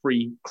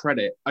interest-free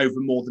credit over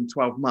more than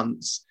 12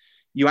 months,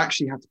 you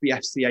actually have to be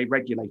FCA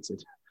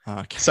regulated.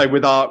 Okay. So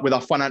with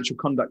our Financial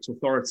Conduct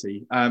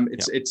Authority,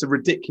 it's a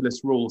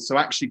ridiculous rule. So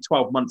actually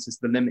 12 months is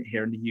the limit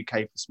here in the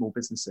UK for small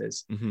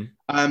businesses.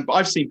 Mm-hmm. But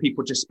I've seen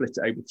people just split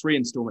it over 3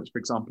 installments, for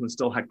example, and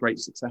still had great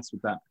success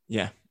with that.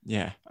 Yeah.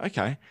 Yeah.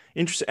 Okay.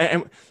 Interesting.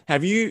 And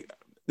have you,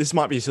 this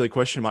might be a silly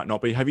question, might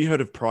not be, have you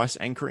heard of price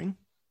anchoring?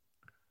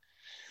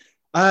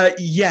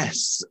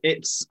 Yes.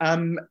 It's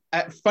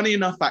funny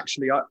enough,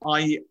 actually,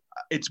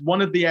 it's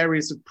one of the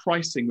areas of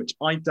pricing which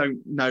I don't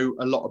know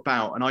a lot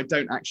about, and I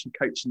don't actually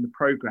coach in the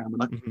program.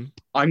 And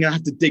I'm going to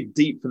have to dig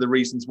deep for the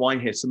reasons why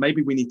here. So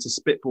maybe we need to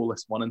spitball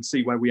this one and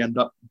see where we end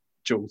up,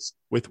 Jules.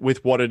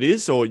 With what it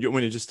is, or you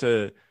want me just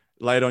to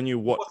lay it on you?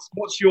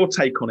 What's your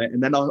take on it,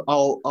 and then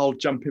I'll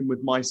jump in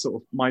with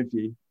my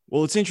view.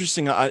 Well, it's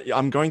interesting.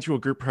 I'm going through a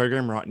group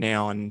program right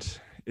now, and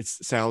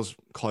it's sales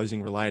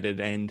closing related,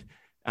 and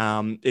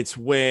it's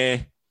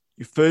where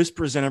you first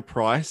present a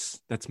price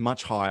that's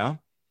much higher.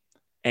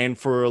 And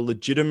for a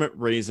legitimate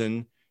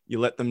reason, you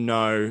let them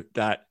know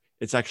that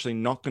it's actually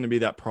not going to be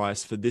that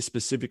price for this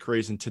specific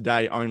reason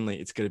today only.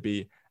 It's going to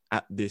be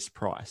at this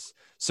price.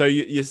 So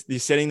you're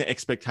setting the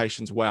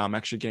expectations. Wow, I'm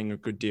actually getting a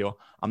good deal.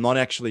 I'm not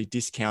actually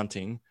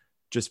discounting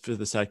just for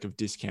the sake of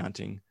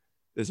discounting.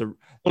 It's a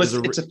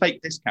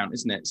fake discount,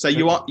 isn't it? So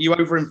you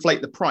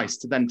overinflate the price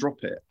to then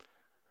drop it.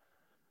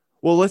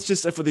 Well, let's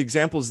just say for the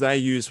examples they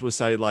use, we'll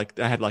say like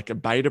they had like a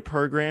beta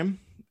program.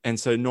 And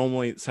so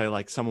normally, say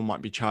like someone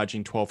might be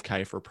charging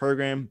 $12,000 for a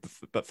program,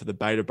 but for the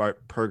beta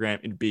program,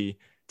 it'd be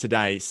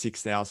today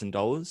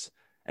 $6,000.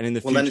 And in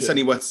the future, then it's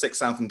only worth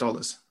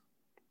 $6,000.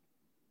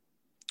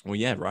 Well,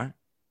 yeah, right.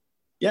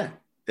 Yeah,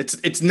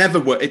 it's never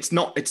worth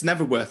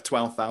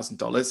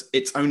 $12,000.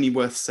 It's only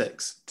worth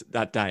 $6,000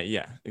 that day.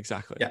 Yeah,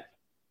 exactly.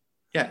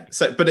 Yeah.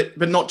 So,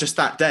 but not just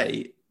that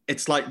day.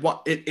 It's like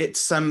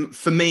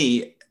for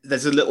me.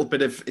 There's a little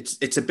bit of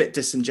it's a bit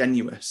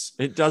disingenuous.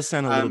 It does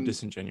sound a little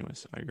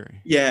disingenuous. I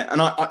agree. Yeah,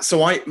 and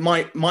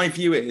my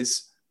view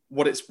is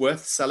what it's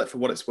worth. Sell it for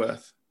what it's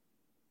worth,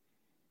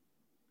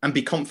 and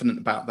be confident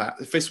about that.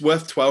 If it's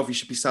worth 12, you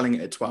should be selling it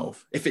at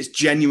 12. If it's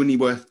genuinely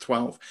worth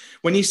 12,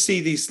 when you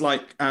see these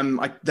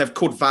they're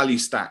called value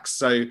stacks.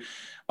 So,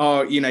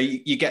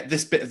 you get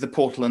this bit of the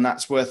portal and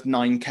that's worth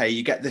 $9,000.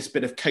 You get this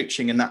bit of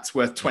coaching and that's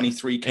worth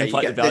 $23,000.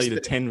 Inflate the value to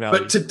 10 value.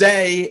 But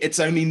today it's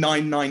only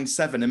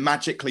 997, and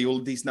magically all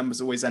of these numbers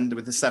always end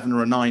with a 7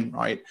 or a 9,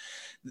 right?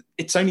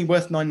 It's only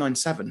worth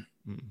 997.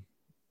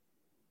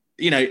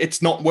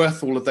 It's not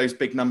worth all of those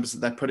big numbers that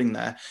they're putting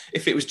there.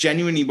 If it was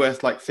genuinely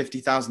worth like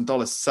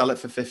 $50,000, sell it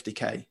for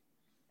 $50,000.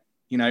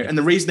 And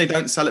the reason they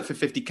don't sell it for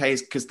 $50,000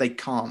 is because they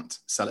can't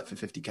sell it for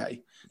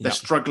 $50,000. They're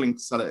struggling to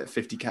sell it at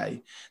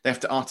 $50,000. They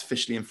have to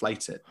artificially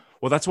inflate it.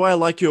 Well, that's why I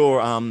like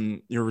your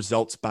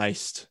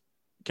results-based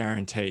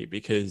guarantee,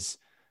 because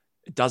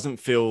it doesn't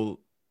feel,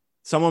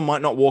 someone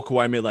might not walk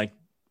away and be like,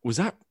 was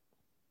that,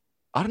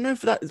 I don't know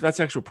if that's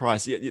actual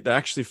price. They're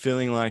actually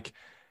feeling like,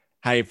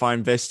 hey, if I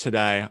invest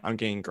today, I'm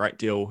getting a great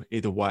deal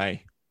either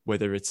way,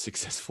 whether it's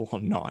successful or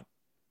not.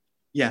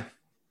 Yeah.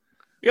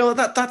 Yeah, well,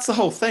 that's the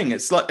whole thing.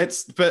 It's like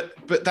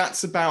but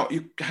that's about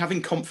you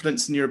having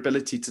confidence in your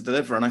ability to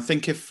deliver. And I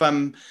think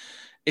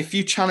if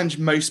you challenge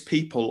most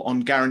people on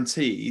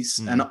guarantees,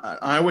 and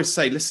I always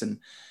say, listen,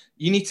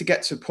 you need to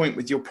get to a point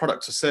with your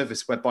product or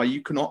service whereby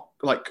you cannot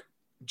like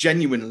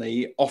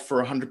genuinely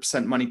offer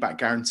 100% money back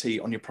guarantee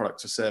on your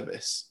product or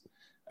service.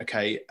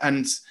 Okay,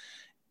 and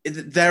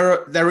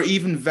there are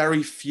even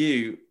very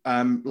few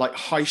like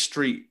high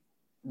street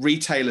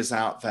retailers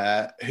out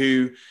there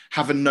who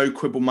have a no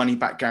quibble money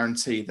back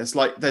guarantee.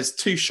 There's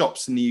two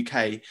shops in the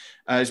UK.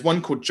 There's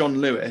one called John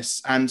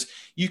Lewis, and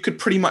you could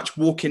pretty much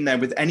walk in there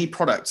with any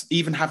product,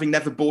 even having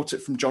never bought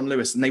it from John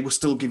Lewis, and they will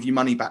still give you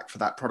money back for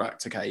that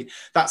product. Okay,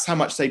 that's how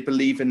much they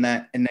believe in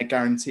their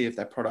guarantee of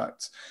their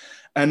product.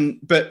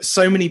 But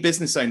so many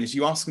business owners,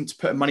 you ask them to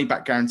put a money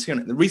back guarantee on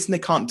it. The reason they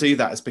can't do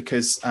that is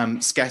because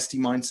scarcity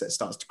mindset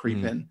starts to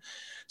creep in.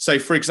 So,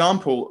 for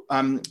example,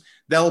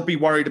 they'll be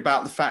worried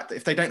about the fact that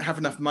if they don't have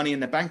enough money in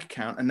their bank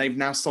account and they've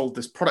now sold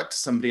this product to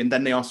somebody and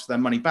then they ask for their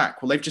money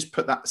back, well, they've just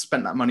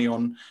spent that money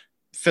on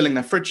filling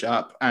their fridge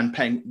up and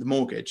paying the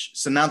mortgage.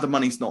 So now the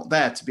money's not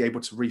there to be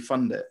able to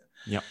refund it.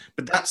 Yeah.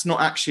 But that's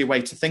not actually a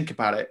way to think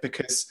about it,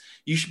 because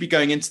you should be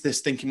going into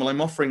this thinking, well,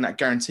 I'm offering that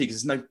guarantee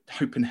because there's no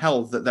hope in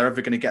hell that they're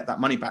ever going to get that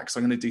money back. So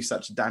I'm going to do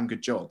such a damn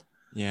good job.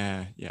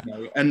 Yeah.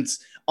 And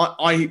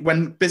I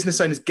when business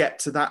owners get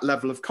to that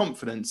level of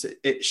confidence,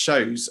 it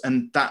shows,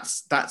 and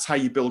that's how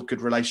you build good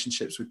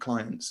relationships with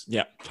clients.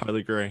 Yeah,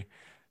 totally agree.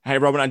 Hey,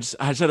 Robin, I just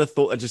had a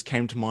thought that just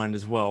came to mind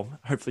as well.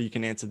 Hopefully you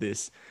can answer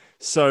this.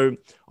 So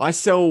I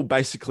sell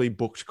basically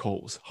booked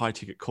calls, high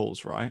ticket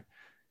calls, right?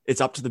 It's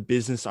up to the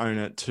business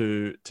owner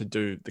to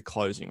do the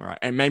closing, right?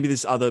 And maybe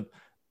there's other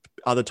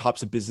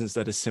types of business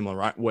that are similar,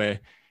 right?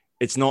 Where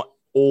it's not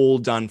all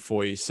done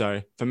for you.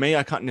 So for me,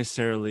 I can't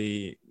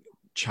necessarily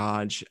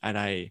charge at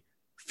a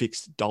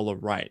fixed dollar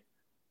rate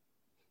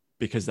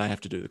because they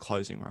have to do the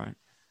closing, right?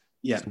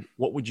 Yeah. So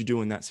what would you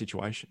do in that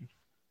situation?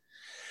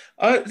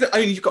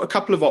 You've got a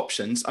couple of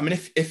options. I mean,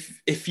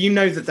 if you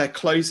know that their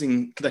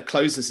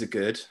closers are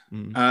good,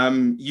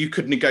 you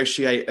could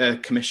negotiate a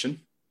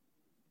commission.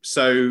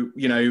 So,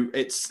 you know,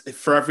 it's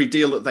for every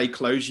deal that they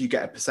close, you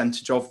get a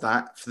percentage of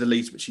that for the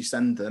leads which you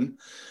send them.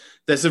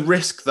 There's a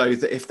risk, though,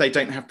 that if they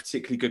don't have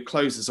particularly good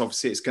closers,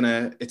 obviously it's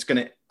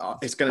going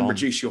to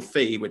reduce your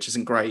fee, which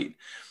isn't great.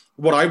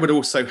 What I would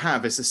also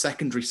have is a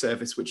secondary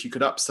service which you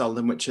could upsell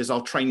them, which is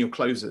I'll train your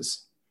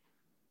closers.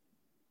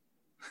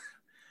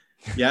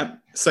 Yeah.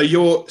 So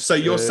you're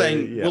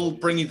saying we'll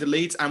bring you the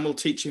leads and we'll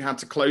teach you how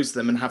to close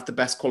them and have the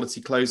best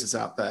quality closers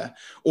out there,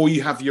 or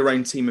you have your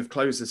own team of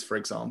closers, for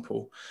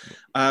example.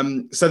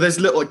 So there's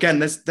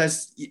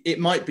it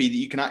might be that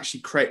you can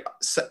actually create,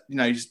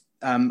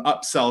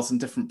 upsells and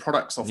different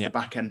products off the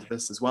back end of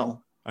this as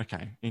well.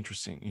 Okay.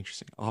 Interesting.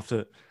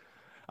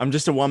 I'm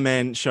just a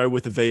one-man show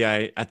with a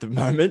VA at the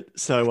moment.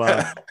 So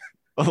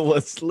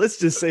let's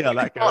just see how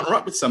that goes. Partner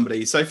up with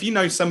somebody. So if you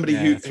know somebody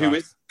who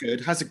is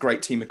good, has a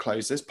great team of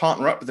closers,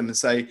 partner up with them and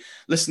say,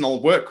 listen,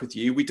 I'll work with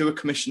you. We do a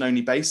commission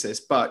only basis,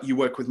 but you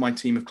work with my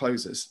team of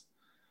closers.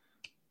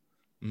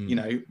 You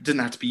know, it doesn't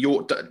have to be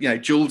your,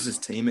 Jules's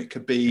team. It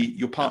could be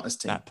your partner's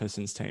team. That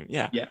person's team.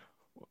 Yeah. Yeah.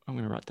 I'm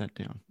going to write that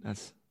down.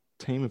 That's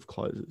team of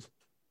closers.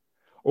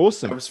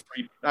 Awesome.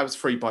 That was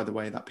free, by the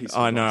way, that piece.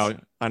 I know.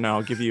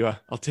 I'll give you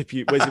I'll tip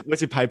you.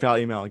 What's your PayPal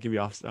email? I'll give you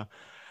after.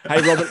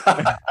 Hey, Robin.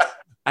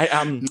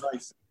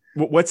 Nice.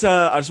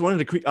 I just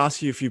wanted to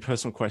ask you a few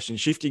personal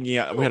questions. Shifting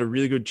gear, we had a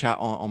really good chat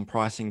on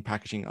pricing,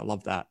 packaging. I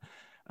love that.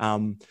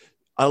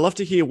 I'd love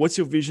to hear, what's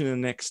your vision in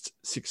the next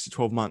 6 to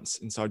 12 months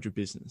inside your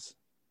business?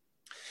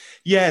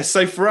 Yeah,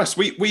 so for us,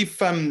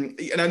 we've and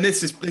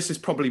this is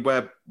probably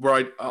where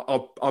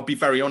I'll be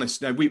very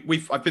honest.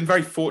 I've been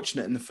very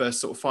fortunate in the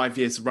first sort of 5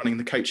 years of running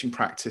the coaching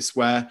practice,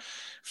 where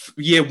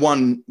year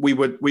one we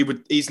were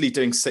easily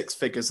doing six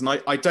figures, and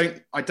I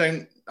don't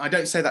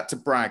say that to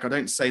brag. I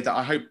don't say that.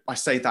 I hope I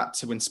say that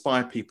to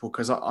inspire people,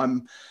 because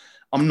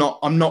I'm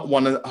not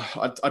one of,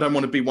 I don't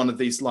want to be one of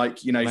these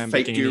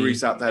fake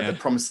gurus out there that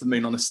promise the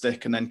moon on a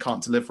stick and then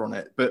can't deliver on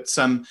it. But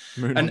and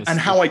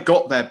how I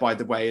got there, by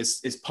the way,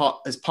 is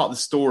part of the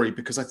story,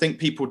 because I think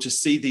people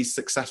just see these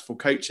successful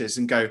coaches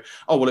and go,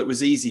 oh, well, it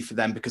was easy for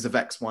them because of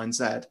X, Y, and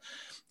Z.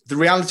 The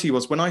reality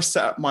was, when I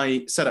set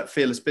up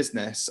Fearless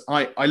Business,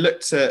 I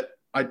looked at,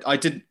 I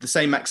did the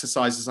same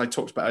exercises I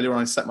talked about earlier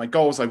on. I set my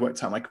goals, I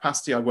worked out my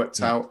capacity, I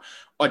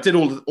did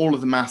all of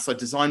the maths, I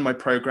designed my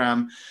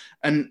program,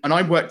 and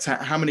I worked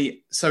out how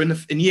many. So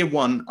in year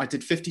one, I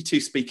did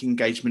 52 speaking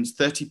engagements,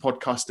 30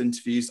 podcast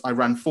interviews. I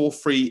ran 4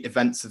 free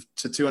events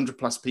to 200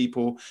 plus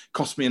people.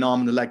 Cost me an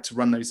arm and a leg to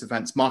run those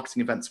events,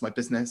 marketing events for my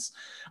business.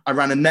 I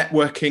ran a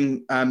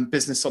networking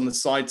business on the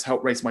side to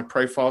help raise my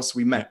profile. So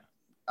we met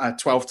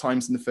 12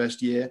 times in the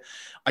first year.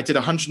 I did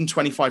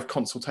 125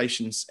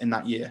 consultations in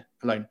that year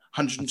alone.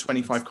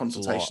 125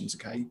 consultations.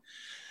 Okay.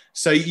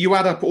 So you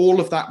add up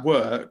all of that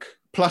work,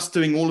 plus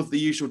doing all of the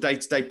usual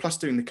day-to-day, plus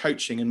doing the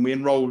coaching. And we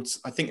enrolled,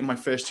 I think in my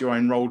first year, I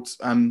enrolled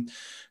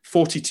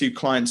 42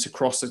 clients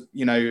across,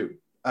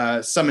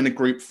 some in a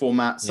group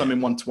format, some in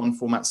one-to-one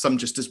format, some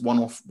just as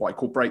one-off, what I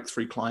call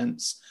breakthrough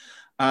clients.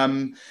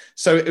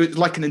 So it was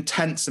like an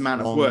intense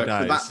amount of work,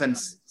 but days. that then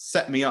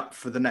set me up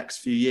for the next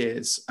few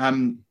years.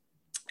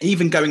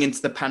 Even going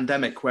into the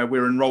pandemic where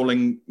we're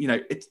enrolling,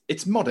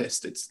 it's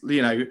modest. It's,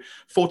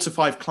 4 to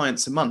 5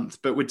 clients a month,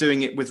 but we're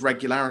doing it with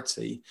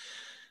regularity.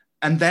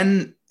 And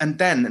then, and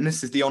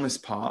this is the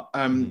honest part,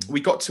 we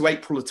got to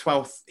April the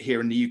 12th here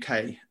in the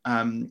UK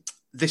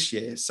this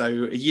year. So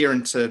a year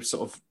into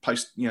sort of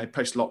post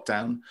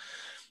lockdown,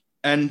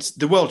 and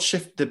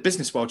the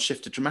business world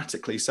shifted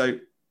dramatically. So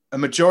a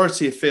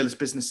majority of Fearless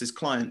Businesses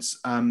clients,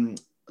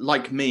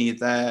 like me,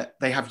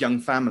 they have young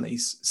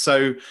families.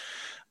 So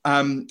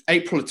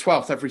April the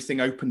 12th,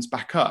 everything opens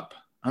back up.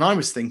 And I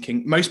was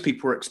thinking most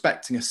people were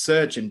expecting a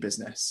surge in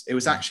business. It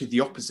was actually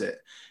the opposite.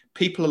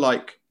 People are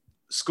like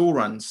school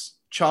runs,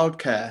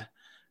 childcare,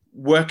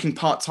 working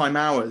part-time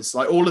hours,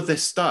 like all of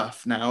this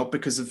stuff now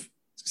because of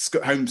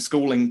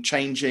homeschooling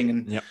changing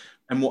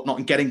and whatnot,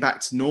 and getting back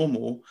to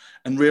normal,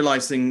 and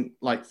realizing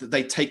like that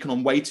they'd taken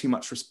on way too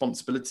much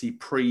responsibility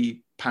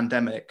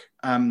pre-pandemic.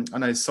 I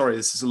know, sorry,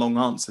 this is a long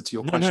answer to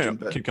your question,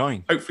 but keep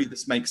going. Hopefully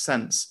this makes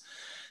sense.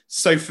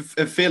 So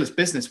for Fearless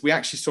Business, we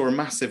actually saw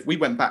we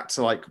went back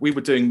to we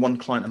were doing 1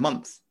 client a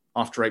month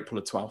after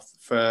April the 12th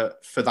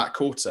for that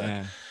quarter.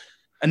 Yeah.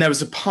 And there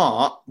was a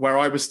part where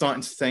I was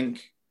starting to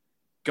think,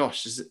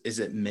 gosh, is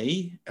it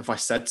me? If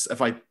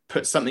I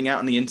put something out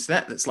on the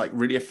internet that's like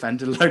really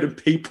offended a load of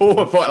people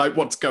about like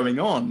what's going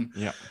on?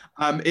 Yeah.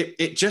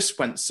 It just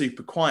went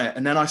super quiet.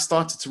 And then I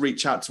started to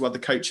reach out to other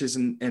coaches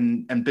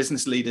and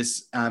business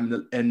leaders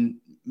in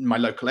my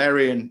local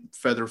area and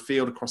further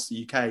afield across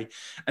the UK.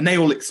 And they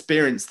all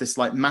experienced this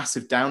like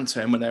massive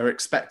downturn when they were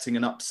expecting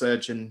an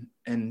upsurge in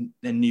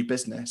new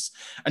business.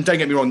 And don't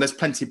get me wrong, there's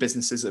plenty of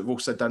businesses that have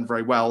also done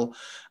very well.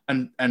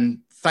 And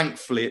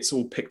thankfully it's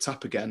all picked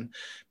up again.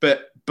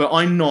 But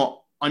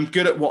I'm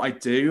good at what I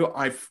do.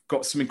 I've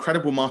got some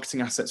incredible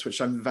marketing assets,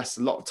 which I've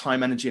invested a lot of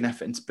time, energy and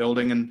effort into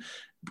building, and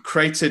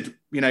created,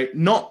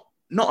 not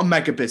a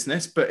mega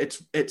business, but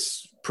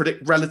it's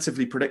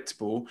relatively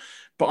predictable,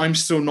 but I'm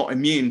still not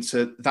immune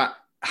to that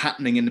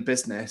happening in the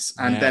business.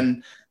 And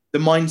then the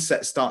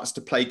mindset starts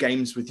to play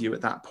games with you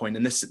at that point.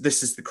 And this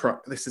is the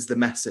crux, this is the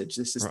message,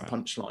 this is the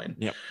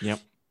punchline. Yep.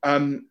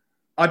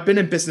 I've been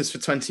in business for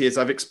 20 years.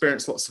 I've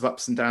experienced lots of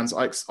ups and downs.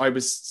 I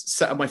was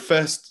set up my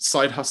first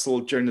side hustle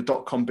during the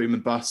dot-com boom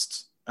and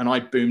bust, and I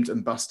boomed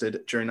and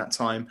busted during that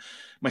time.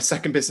 My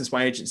second business,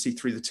 my agency,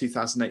 through the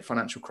 2008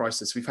 financial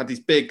crisis. We've had these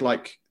big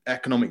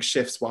economic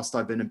shifts whilst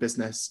I've been in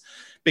business,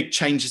 big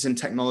changes in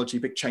technology,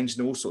 big changes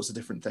in all sorts of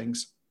different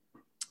things.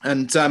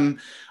 And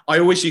I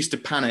always used to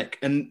panic.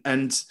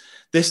 And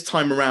this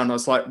time around, I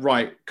was like,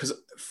 right, because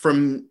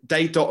from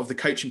day dot of the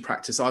coaching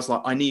practice, I was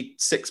like, I need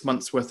 6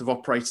 months worth of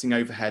operating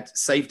overhead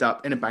saved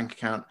up in a bank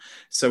account.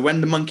 So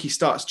when the monkey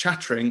starts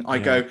chattering, I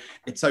go,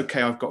 it's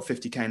okay, I've got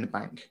 50K in the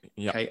bank.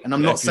 Yep. Okay. And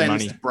I'm not saying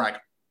this to brag.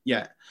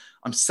 Yeah.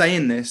 I'm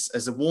saying this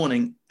as a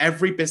warning.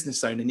 Every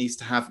business owner needs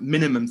to have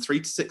minimum 3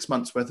 to 6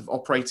 months worth of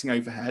operating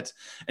overhead.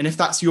 And if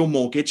that's your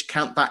mortgage,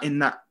 count that in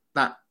that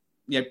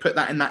put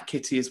that in that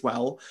kitty as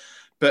well.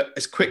 But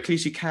as quickly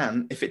as you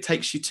can, if it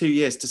takes you 2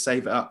 years to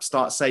save it up,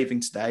 start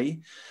saving today,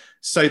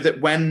 so that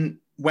when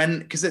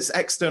because it's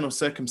external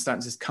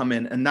circumstances come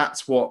in, and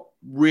that's what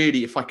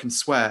really, if I can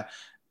swear,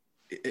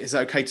 is it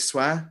okay to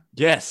swear?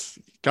 Yes,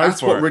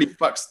 that's what really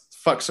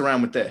fucks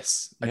around with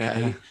this.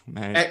 Okay,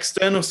 yeah,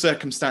 external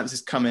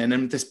circumstances come in,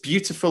 and this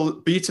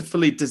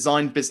beautifully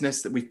designed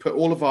business that we've put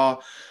all of our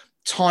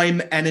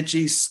time,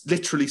 energy,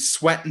 literally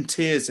sweat and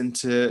tears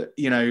into,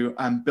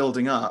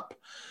 building up.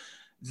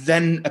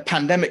 Then a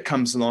pandemic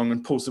comes along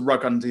and pulls the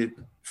rug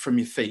from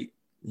your feet.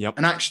 Yep.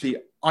 And actually,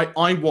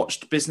 I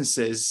watched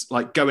businesses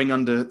like going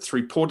under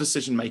through poor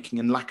decision making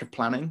and lack of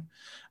planning.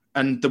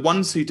 And the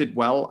ones who did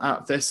well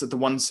out of this are the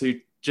ones who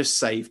just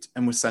saved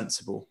and were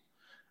sensible.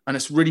 And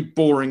it's really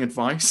boring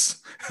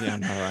advice. Yeah, I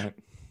know, right?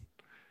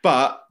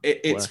 But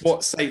it's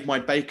what saved my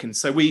bacon.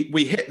 So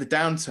we hit the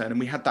downturn, and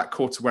we had that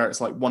quarter where it's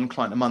like 1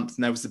 client a month.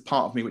 And there was the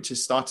part of me which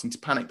is starting to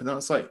panic. But then I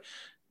was like,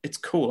 it's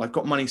cool. I've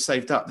got money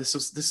saved up. This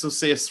will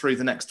see us through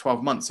the next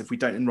 12 months if we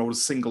don't enroll a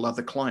single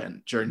other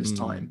client during this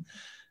time.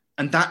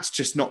 And that's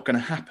just not going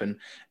to happen.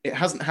 It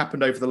hasn't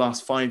happened over the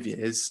last 5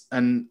 years.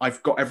 And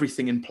I've got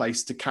everything in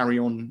place to carry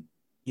on,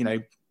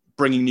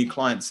 bringing new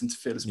clients into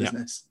Fearless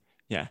Business.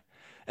 Yeah.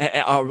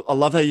 I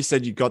love how you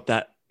said you got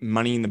that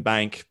money in the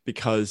bank,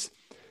 because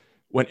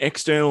when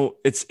external,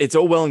 it's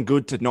all well and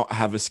good to not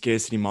have a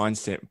scarcity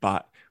mindset,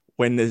 but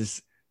when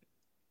there's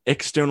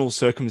external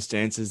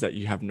circumstances that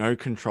you have no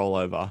control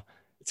over,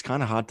 it's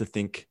kind of hard to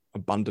think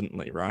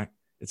abundantly, right?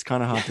 It's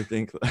kind of hard to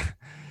think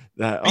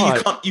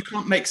that you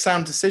can't make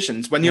sound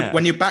decisions when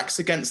your back's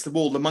against the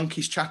wall, the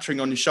monkey's chattering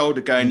on your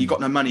shoulder going, you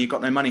got no money,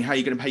 how are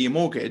you going to pay your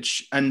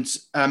mortgage? And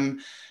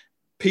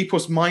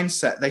people's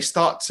mindset,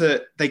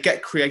 they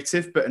get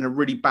creative, but in a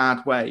really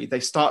bad way. They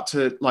start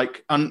to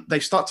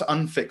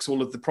unfix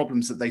all of the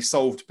problems that they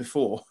solved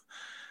before.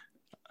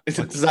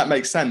 Does that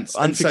make sense?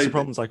 Unfix the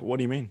problems, like what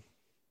do you mean?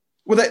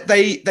 Well,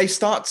 they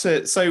start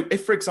to, so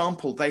if, for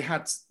example, they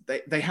had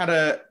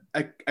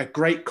a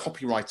great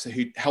copywriter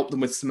who helped them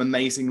with some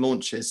amazing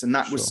launches, and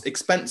that was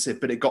expensive,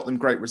 but it got them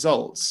great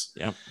results.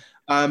 Yeah.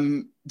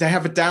 They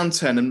have a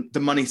downturn and the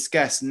money's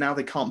scarce, and now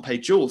they can't pay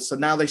Jules. So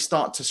now they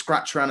start to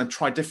scratch around and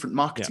try different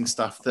marketing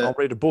stuff. I'll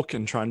read a book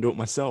and try and do it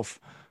myself.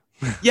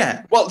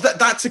 Yeah, well,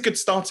 that's a good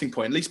starting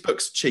point. At least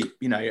books are cheap,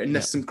 and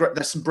there's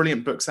some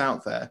brilliant books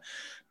out there,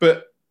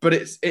 but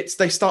it's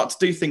they start to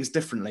do things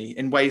differently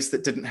in ways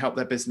that didn't help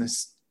their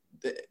business,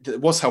 that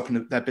was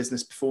helping their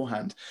business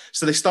beforehand.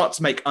 So they start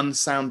to make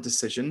unsound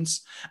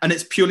decisions, and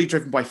it's purely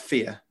driven by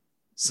fear.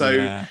 So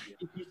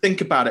if you think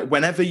about it,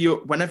 whenever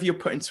you're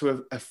put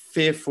into a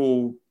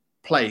fearful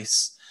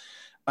place,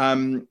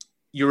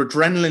 your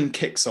adrenaline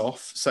kicks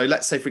off. So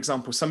let's say, for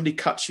example, somebody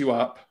cuts you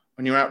up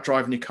when you're out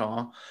driving your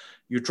car.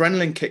 Your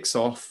adrenaline kicks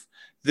off.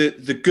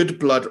 The good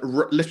blood,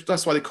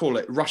 that's why they call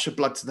it rush of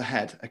blood to the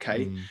head.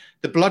 Okay,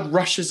 the blood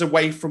rushes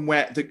away from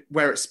where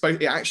it's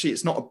supposed.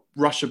 It's not a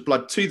rush of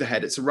blood to the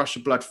head; it's a rush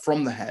of blood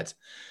from the head.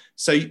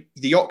 So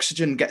the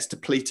oxygen gets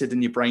depleted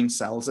in your brain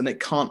cells, and it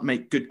can't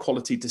make good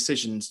quality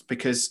decisions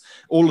because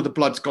all of the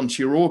blood's gone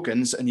to your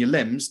organs and your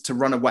limbs to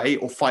run away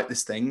or fight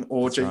this thing,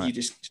 or you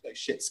just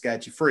shit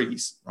scared, you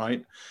freeze,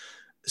 right?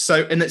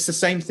 So, and it's the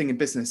same thing in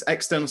business.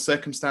 External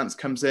circumstance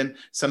comes in,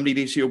 somebody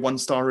leaves you a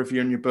 1-star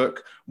review on your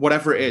book,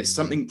 whatever it is,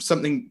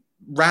 something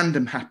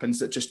random happens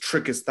that just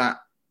triggers that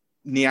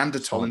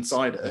Neanderthal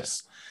inside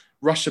us,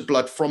 rush of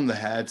blood from the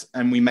head,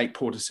 and we make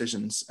poor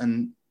decisions.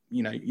 And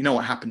you know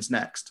what happens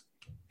next.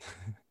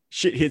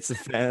 Shit hits the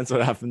fan. That's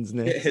what happens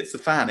next. It hits the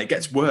fan. It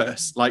gets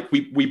worse. Like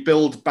we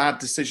build bad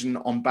decision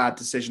on bad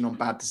decision on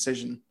bad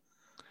decision,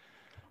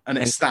 and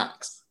it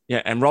stacks.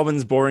 Yeah, and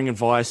Robin's boring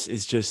advice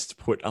is just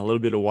put a little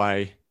bit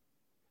away.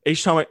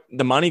 Each time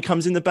the money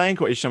comes in the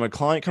bank, or each time a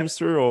client comes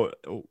through, or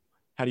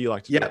how do you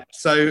like to do it?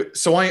 So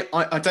I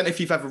don't know if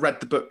you've ever read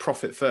the book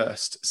Profit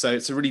First. So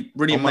it's a really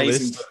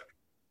amazing book.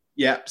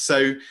 Yeah.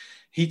 So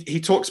he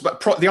talks about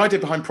the idea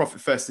behind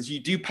Profit First is you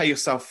do pay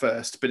yourself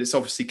first, but it's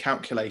obviously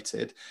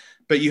calculated.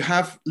 But you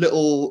have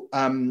little,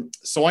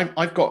 so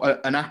I've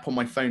got an app on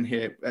my phone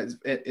here.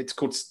 It's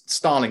called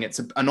Starling. It's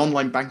an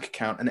online bank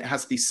account, and it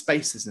has these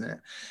spaces in it.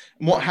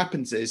 And what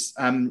happens is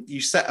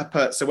you set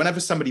up so whenever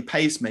somebody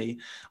pays me,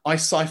 I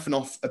siphon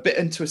off a bit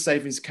into a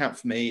savings account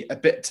for me, a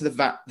bit to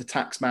the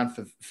tax man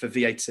for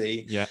VAT,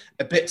 a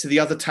bit to the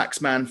other tax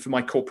man for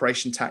my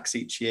corporation tax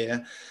each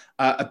year,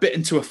 a bit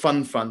into a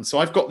fund. So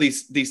I've got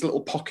these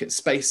little pocket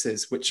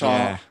spaces which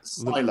are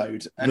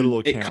siloed,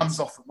 and it comes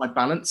off of my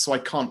balance, so I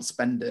can't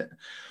spend it.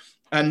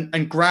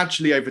 And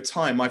gradually over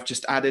time, I've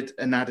just added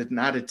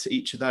to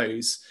each of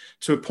those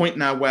to a point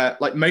now where,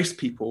 like most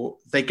people,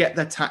 they get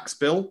their tax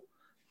bill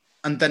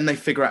and then they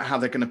figure out how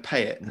they're going to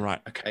pay it.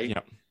 Right. Okay.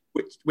 Yep.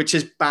 Which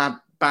is bad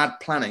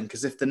planning,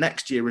 because if the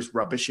next year is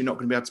rubbish, you're not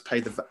going to be able to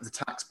pay the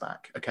tax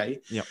back. Okay.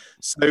 Yep.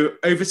 So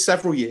over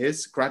several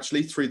years,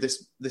 gradually through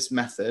this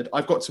method,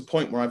 I've got to a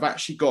point where I've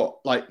actually got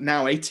like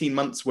now 18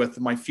 months worth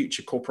of my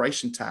future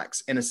corporation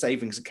tax in a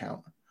savings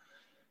account.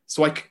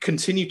 So I could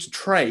continue to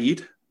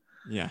trade,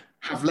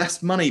 have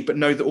less money, but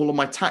know that all of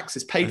my tax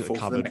is paid for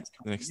the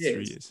next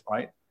 3 years.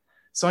 Right.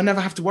 So I never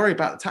have to worry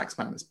about the tax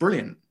man. It's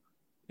brilliant.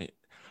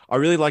 I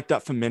really like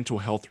that for mental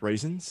health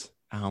reasons.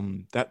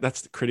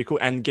 That's critical,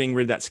 and getting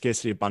rid of that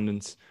scarcity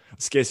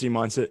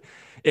mindset.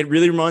 It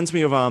really reminds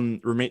me of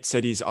Ramit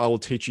Sethi's "I Will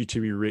Teach You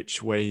to Be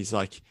Rich," where he's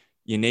like,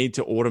 you need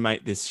to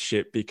automate this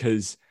shit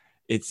because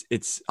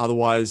it's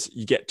otherwise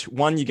you get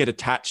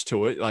attached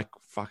to it. Like,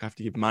 fuck, I have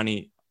to give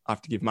money.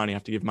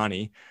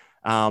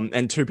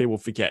 And two, people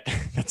forget.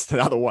 That's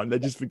the other one. They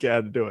just forget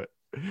how to do it.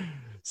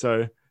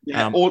 So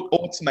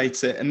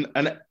automate it.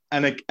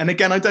 And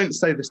again, I don't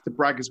say this to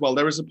brag as well.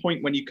 There is a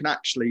point when you can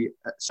actually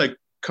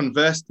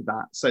converse to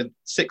that. So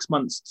 6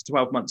 months to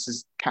 12 months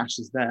is cash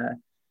is there.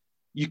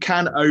 You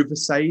can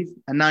oversave,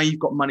 and now you've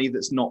got money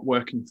that's not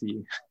working for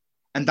you.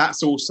 And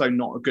that's also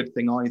not a good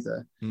thing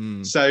either.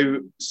 So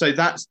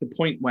that's the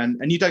point when,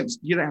 and you don't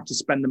have to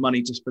spend the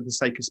money just for the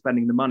sake of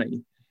spending the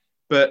money.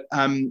 But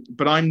I'm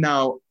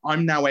now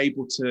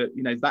able to,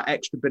 that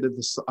extra bit of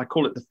this, I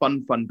call it the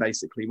fund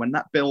basically. When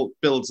that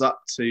builds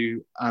up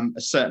to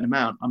a certain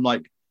amount, I'm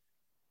like,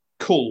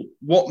 cool,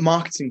 what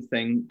marketing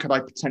thing could I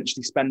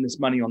potentially spend this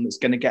money on that's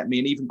going to get me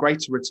an even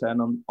greater return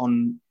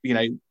on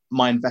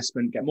my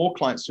investment, get more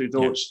clients through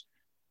doors,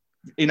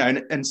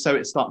 and so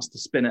it starts to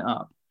spin it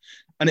up.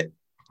 And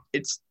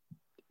it's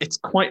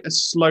quite a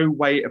slow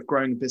way of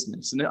growing a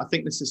business. And I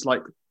think this is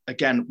like,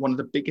 again, one of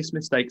the biggest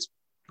mistakes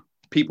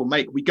people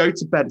make. We go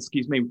to bed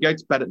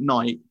at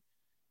night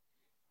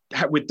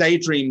with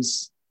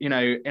daydreams, in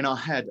our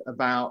head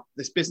about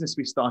this business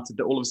we started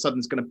that all of a sudden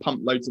is going to pump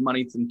loads of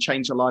money and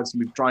change our lives,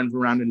 and we're driving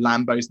around in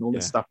Lambos and all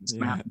this stuff that's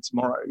going to happen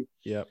tomorrow.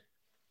 Yeah.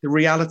 The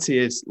reality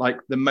is, like,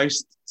 the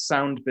most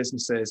sound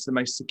businesses, the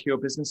most secure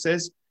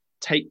businesses,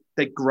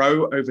 they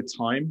grow over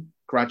time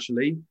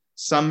gradually.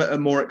 Some at a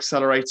more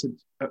accelerated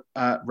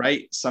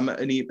rate, some at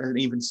an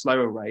even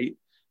slower rate.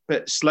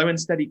 But slow and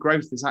steady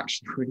growth is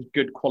actually really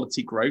good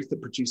quality growth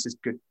that produces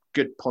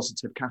good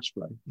positive cash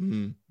flow.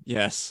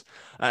 Yes.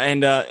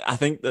 And I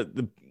think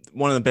that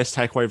one of the best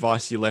takeaway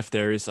advice you left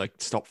there is like,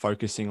 stop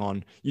focusing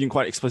on, you didn't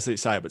quite explicitly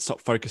say it, but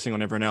stop focusing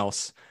on everyone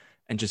else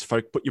and just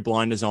put your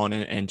blinders on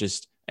and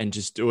just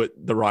do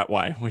it the right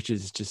way, which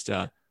is just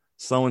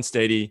slow and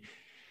steady.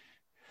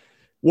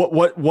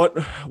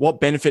 What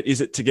benefit is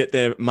it to get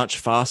there much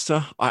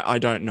faster? I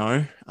don't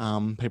know.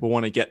 People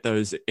want to get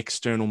those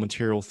external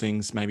material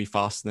things maybe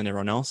faster than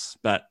everyone else,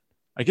 but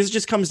I guess it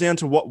just comes down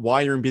to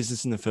why you're in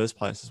business in the first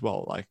place as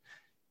well. Like,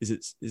 is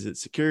it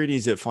security?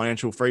 Is it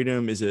financial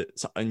freedom? Is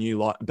it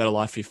a better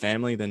life for your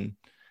family? Then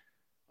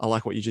I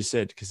like what you just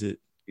said, because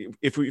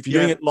if you're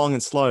doing it long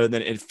and slow,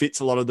 then it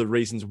fits a lot of the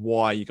reasons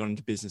why you got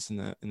into business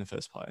in the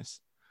first place.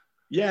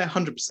 Yeah,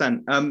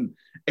 100%.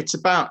 It's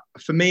about,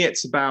 for me,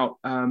 it's about,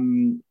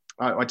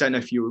 I don't know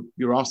if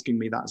you're asking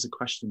me that as a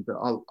question, but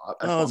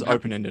it's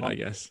open-ended, I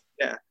guess.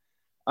 Yeah.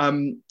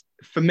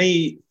 For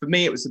me,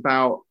 it was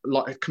about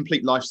like a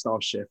complete lifestyle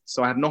shift.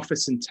 So I had an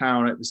office in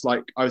town. It was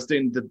like I was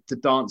doing the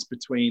dance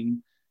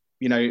between,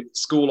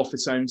 school,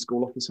 office, home,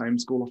 school, office, home,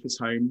 school, office,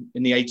 home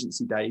in the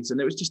agency days.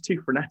 And it was just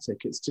too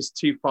frenetic. It's just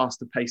too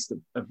fast a pace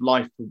of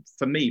life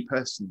for me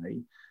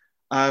personally.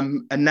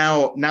 And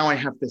now I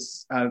have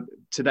this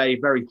today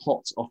very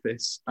hot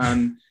office,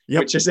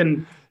 which is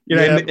in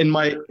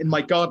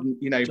my garden.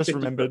 Just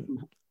remembered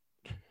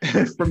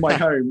from my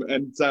home,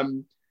 and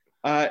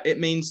it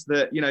means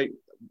that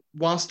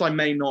whilst I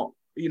may not,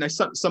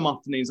 some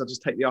afternoons I'll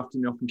just take the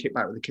afternoon off and kick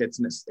back with the kids,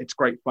 and it's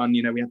great fun.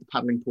 We had the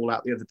paddling pool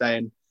out the other day,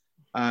 and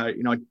I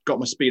got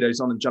my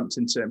Speedos on and jumped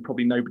into it, and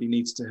probably nobody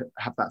needs to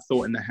have that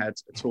thought in their head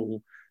at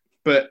all.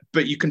 But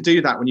you can do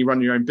that when you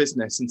run your own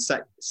business and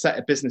set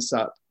a business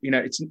up.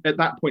 It's at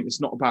that point, it's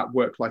not about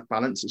work-life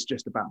balance. It's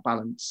just about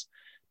balance.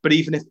 But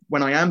even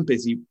when I am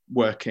busy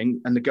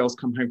working and the girls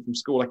come home from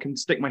school, I can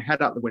stick my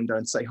head out the window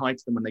and say hi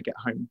to them when they get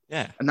home.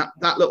 Yeah. And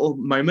that little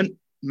moment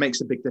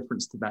makes a big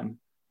difference to them.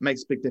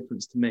 Makes a big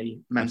difference to me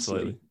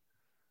mentally. Absolutely.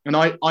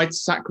 And I'd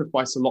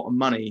sacrifice a lot of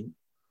money,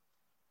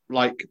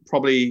 like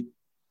probably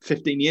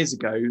 15 years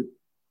ago,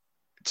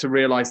 to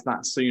realize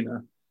that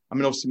sooner. I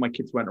mean, obviously my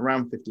kids weren't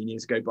around 15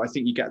 years ago, but I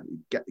think you get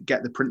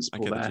the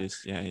principle there.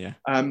 Yeah.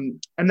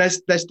 And I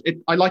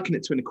liken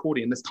it to an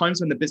accordion. There's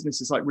times when the business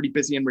is like really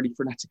busy and really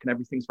frenetic and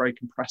everything's very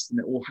compressed and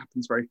it all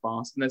happens very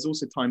fast. And there's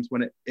also times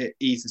when it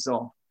eases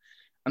off.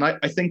 And I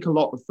think a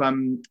lot of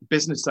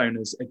business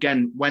owners,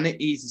 again, when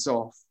it eases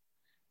off,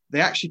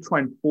 they actually try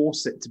and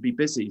force it to be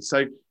busy.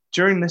 So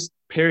during this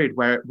period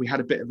where we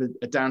had a bit of a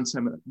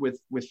downturn with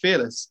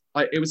Fearless,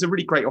 it was a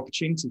really great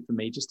opportunity for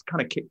me just to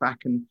kind of kick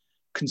back and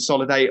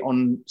consolidate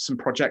on some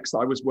projects that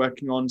I was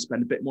working on,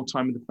 spend a bit more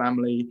time with the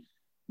family,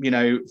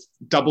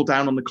 double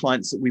down on the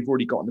clients that we've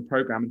already got in the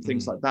program and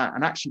things like that.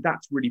 And actually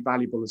that's really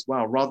valuable as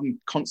well, rather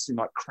than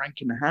constantly like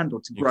cranking the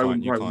handle to grow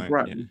and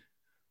grow. Yeah.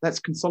 Let's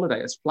consolidate,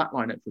 let's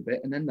flatline it for a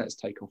bit, and then let's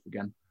take off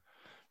again.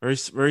 Very,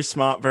 very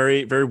smart,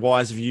 very, very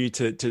wise of you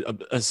to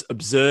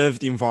observe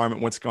the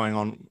environment, what's going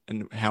on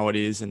and how it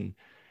is. And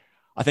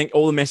I think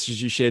all the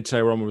messages you shared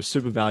today, Roman, were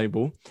super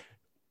valuable.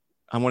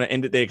 I want to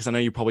end it there because I know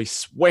you're probably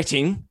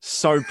sweating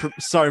so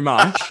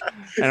much,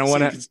 and I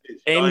want to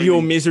end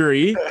your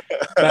misery.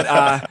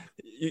 But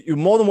you're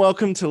more than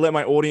welcome to let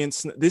my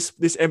audience.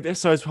 This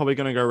episode is probably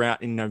going to go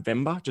out in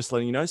November. Just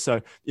letting you know. So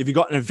if you've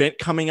got an event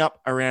coming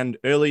up around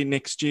early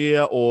next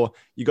year, or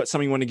you got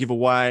something you want to give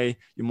away,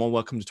 you're more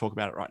welcome to talk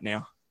about it right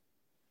now.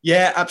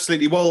 Yeah,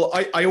 absolutely. Well,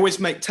 I always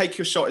Take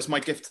Your Shot as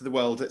my gift to the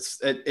world.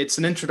 It's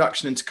an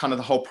introduction into kind of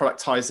the whole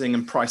productizing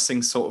and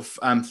pricing sort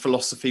of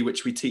philosophy,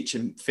 which we teach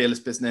in Fearless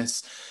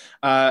Business.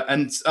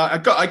 And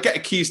I get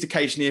accused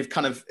occasionally of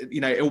kind of,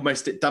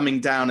 almost it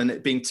dumbing down and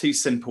it being too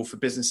simple for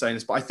business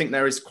owners. But I think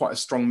there is quite a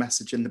strong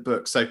message in the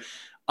book. So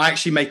I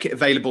actually make it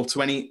available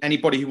to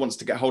anybody who wants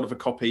to get hold of a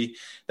copy.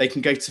 They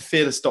can go to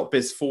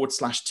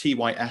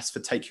fearless.biz/TYS for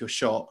Take Your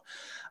Shot.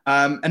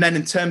 And then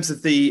in terms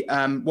of the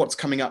what's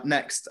coming up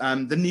next,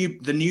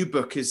 the new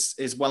book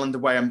is well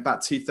underway. I'm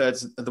about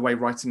 2/3 of the way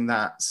writing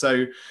that.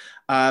 So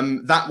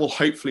that will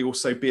hopefully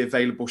also be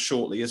available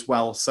shortly as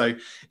well. So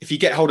if you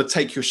get hold of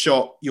Take Your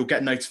Shot, you'll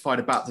get notified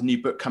about the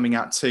new book coming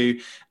out too.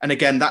 And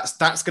again,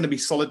 that's going to be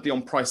solidly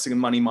on pricing and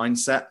money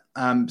mindset.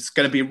 It's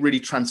going to be really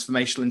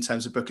transformational in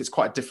terms of book. It's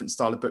quite a different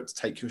style of book to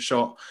Take Your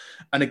Shot.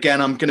 And again,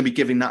 I'm going to be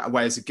giving that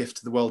away as a gift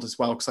to the world as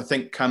well, because I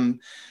think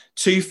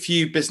too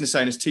few business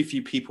owners, too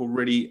few people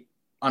really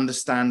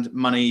understand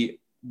money,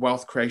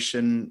 wealth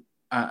creation,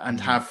 and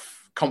have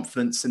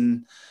confidence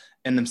in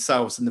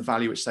themselves and the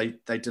value which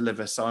they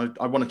deliver. So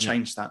I want to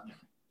change that.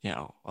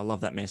 Yeah, I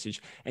love that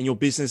message. And your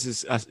business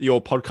is, your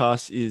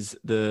podcast is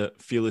the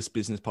Fearless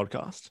Business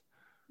Podcast?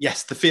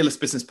 Yes, the Fearless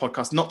Business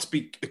Podcast, not to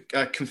be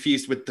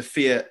confused with the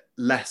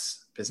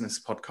Fearless Business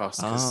Podcast,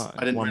 because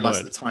I didn't realize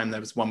at the time there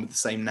was one with the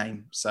same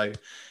name. So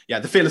yeah,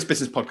 the Fearless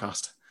Business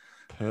Podcast.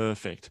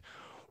 Perfect.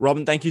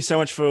 Robin, thank you so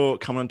much for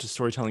coming on to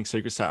Storytelling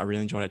Secrets. I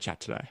really enjoyed our chat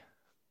today.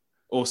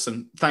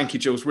 Awesome. Thank you,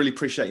 Jules. Really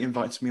appreciate you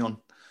inviting me on.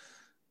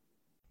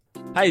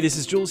 Hey, this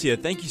is Jules here.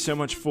 Thank you so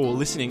much for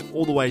listening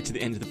all the way to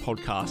the end of the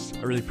podcast.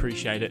 I really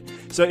appreciate it.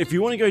 So if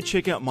you want to go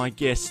check out my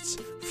guests'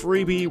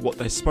 freebie, what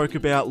they spoke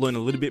about, learn a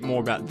little bit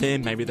more about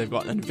them. Maybe they've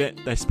got an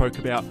event they spoke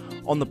about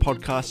on the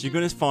podcast. You're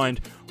going to find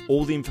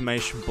all the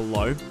information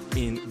below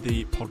in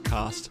the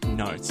podcast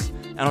notes.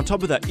 And on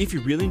top of that, if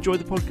you really enjoyed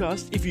the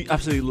podcast, if you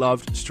absolutely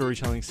loved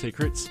Storytelling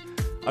Secrets,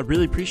 I'd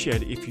really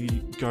appreciate it if you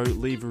go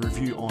leave a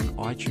review on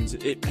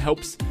iTunes. It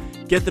helps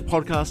get the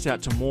podcast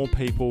out to more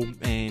people,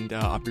 and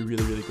I'd be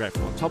really, really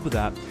grateful. On top of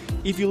that,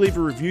 if you leave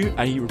a review,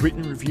 a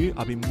written review,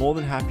 I'd be more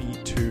than happy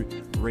to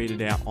read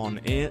it out on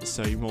air.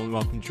 So you're more than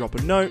welcome to drop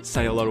a note,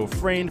 say hello to a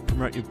friend,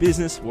 promote your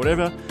business,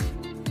 whatever.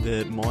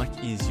 The mic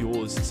is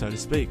yours, so to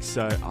speak.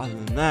 So other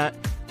than that,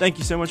 thank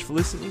you so much for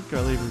listening.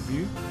 Go leave a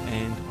review,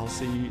 and I'll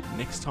see you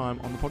next time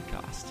on the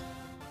podcast.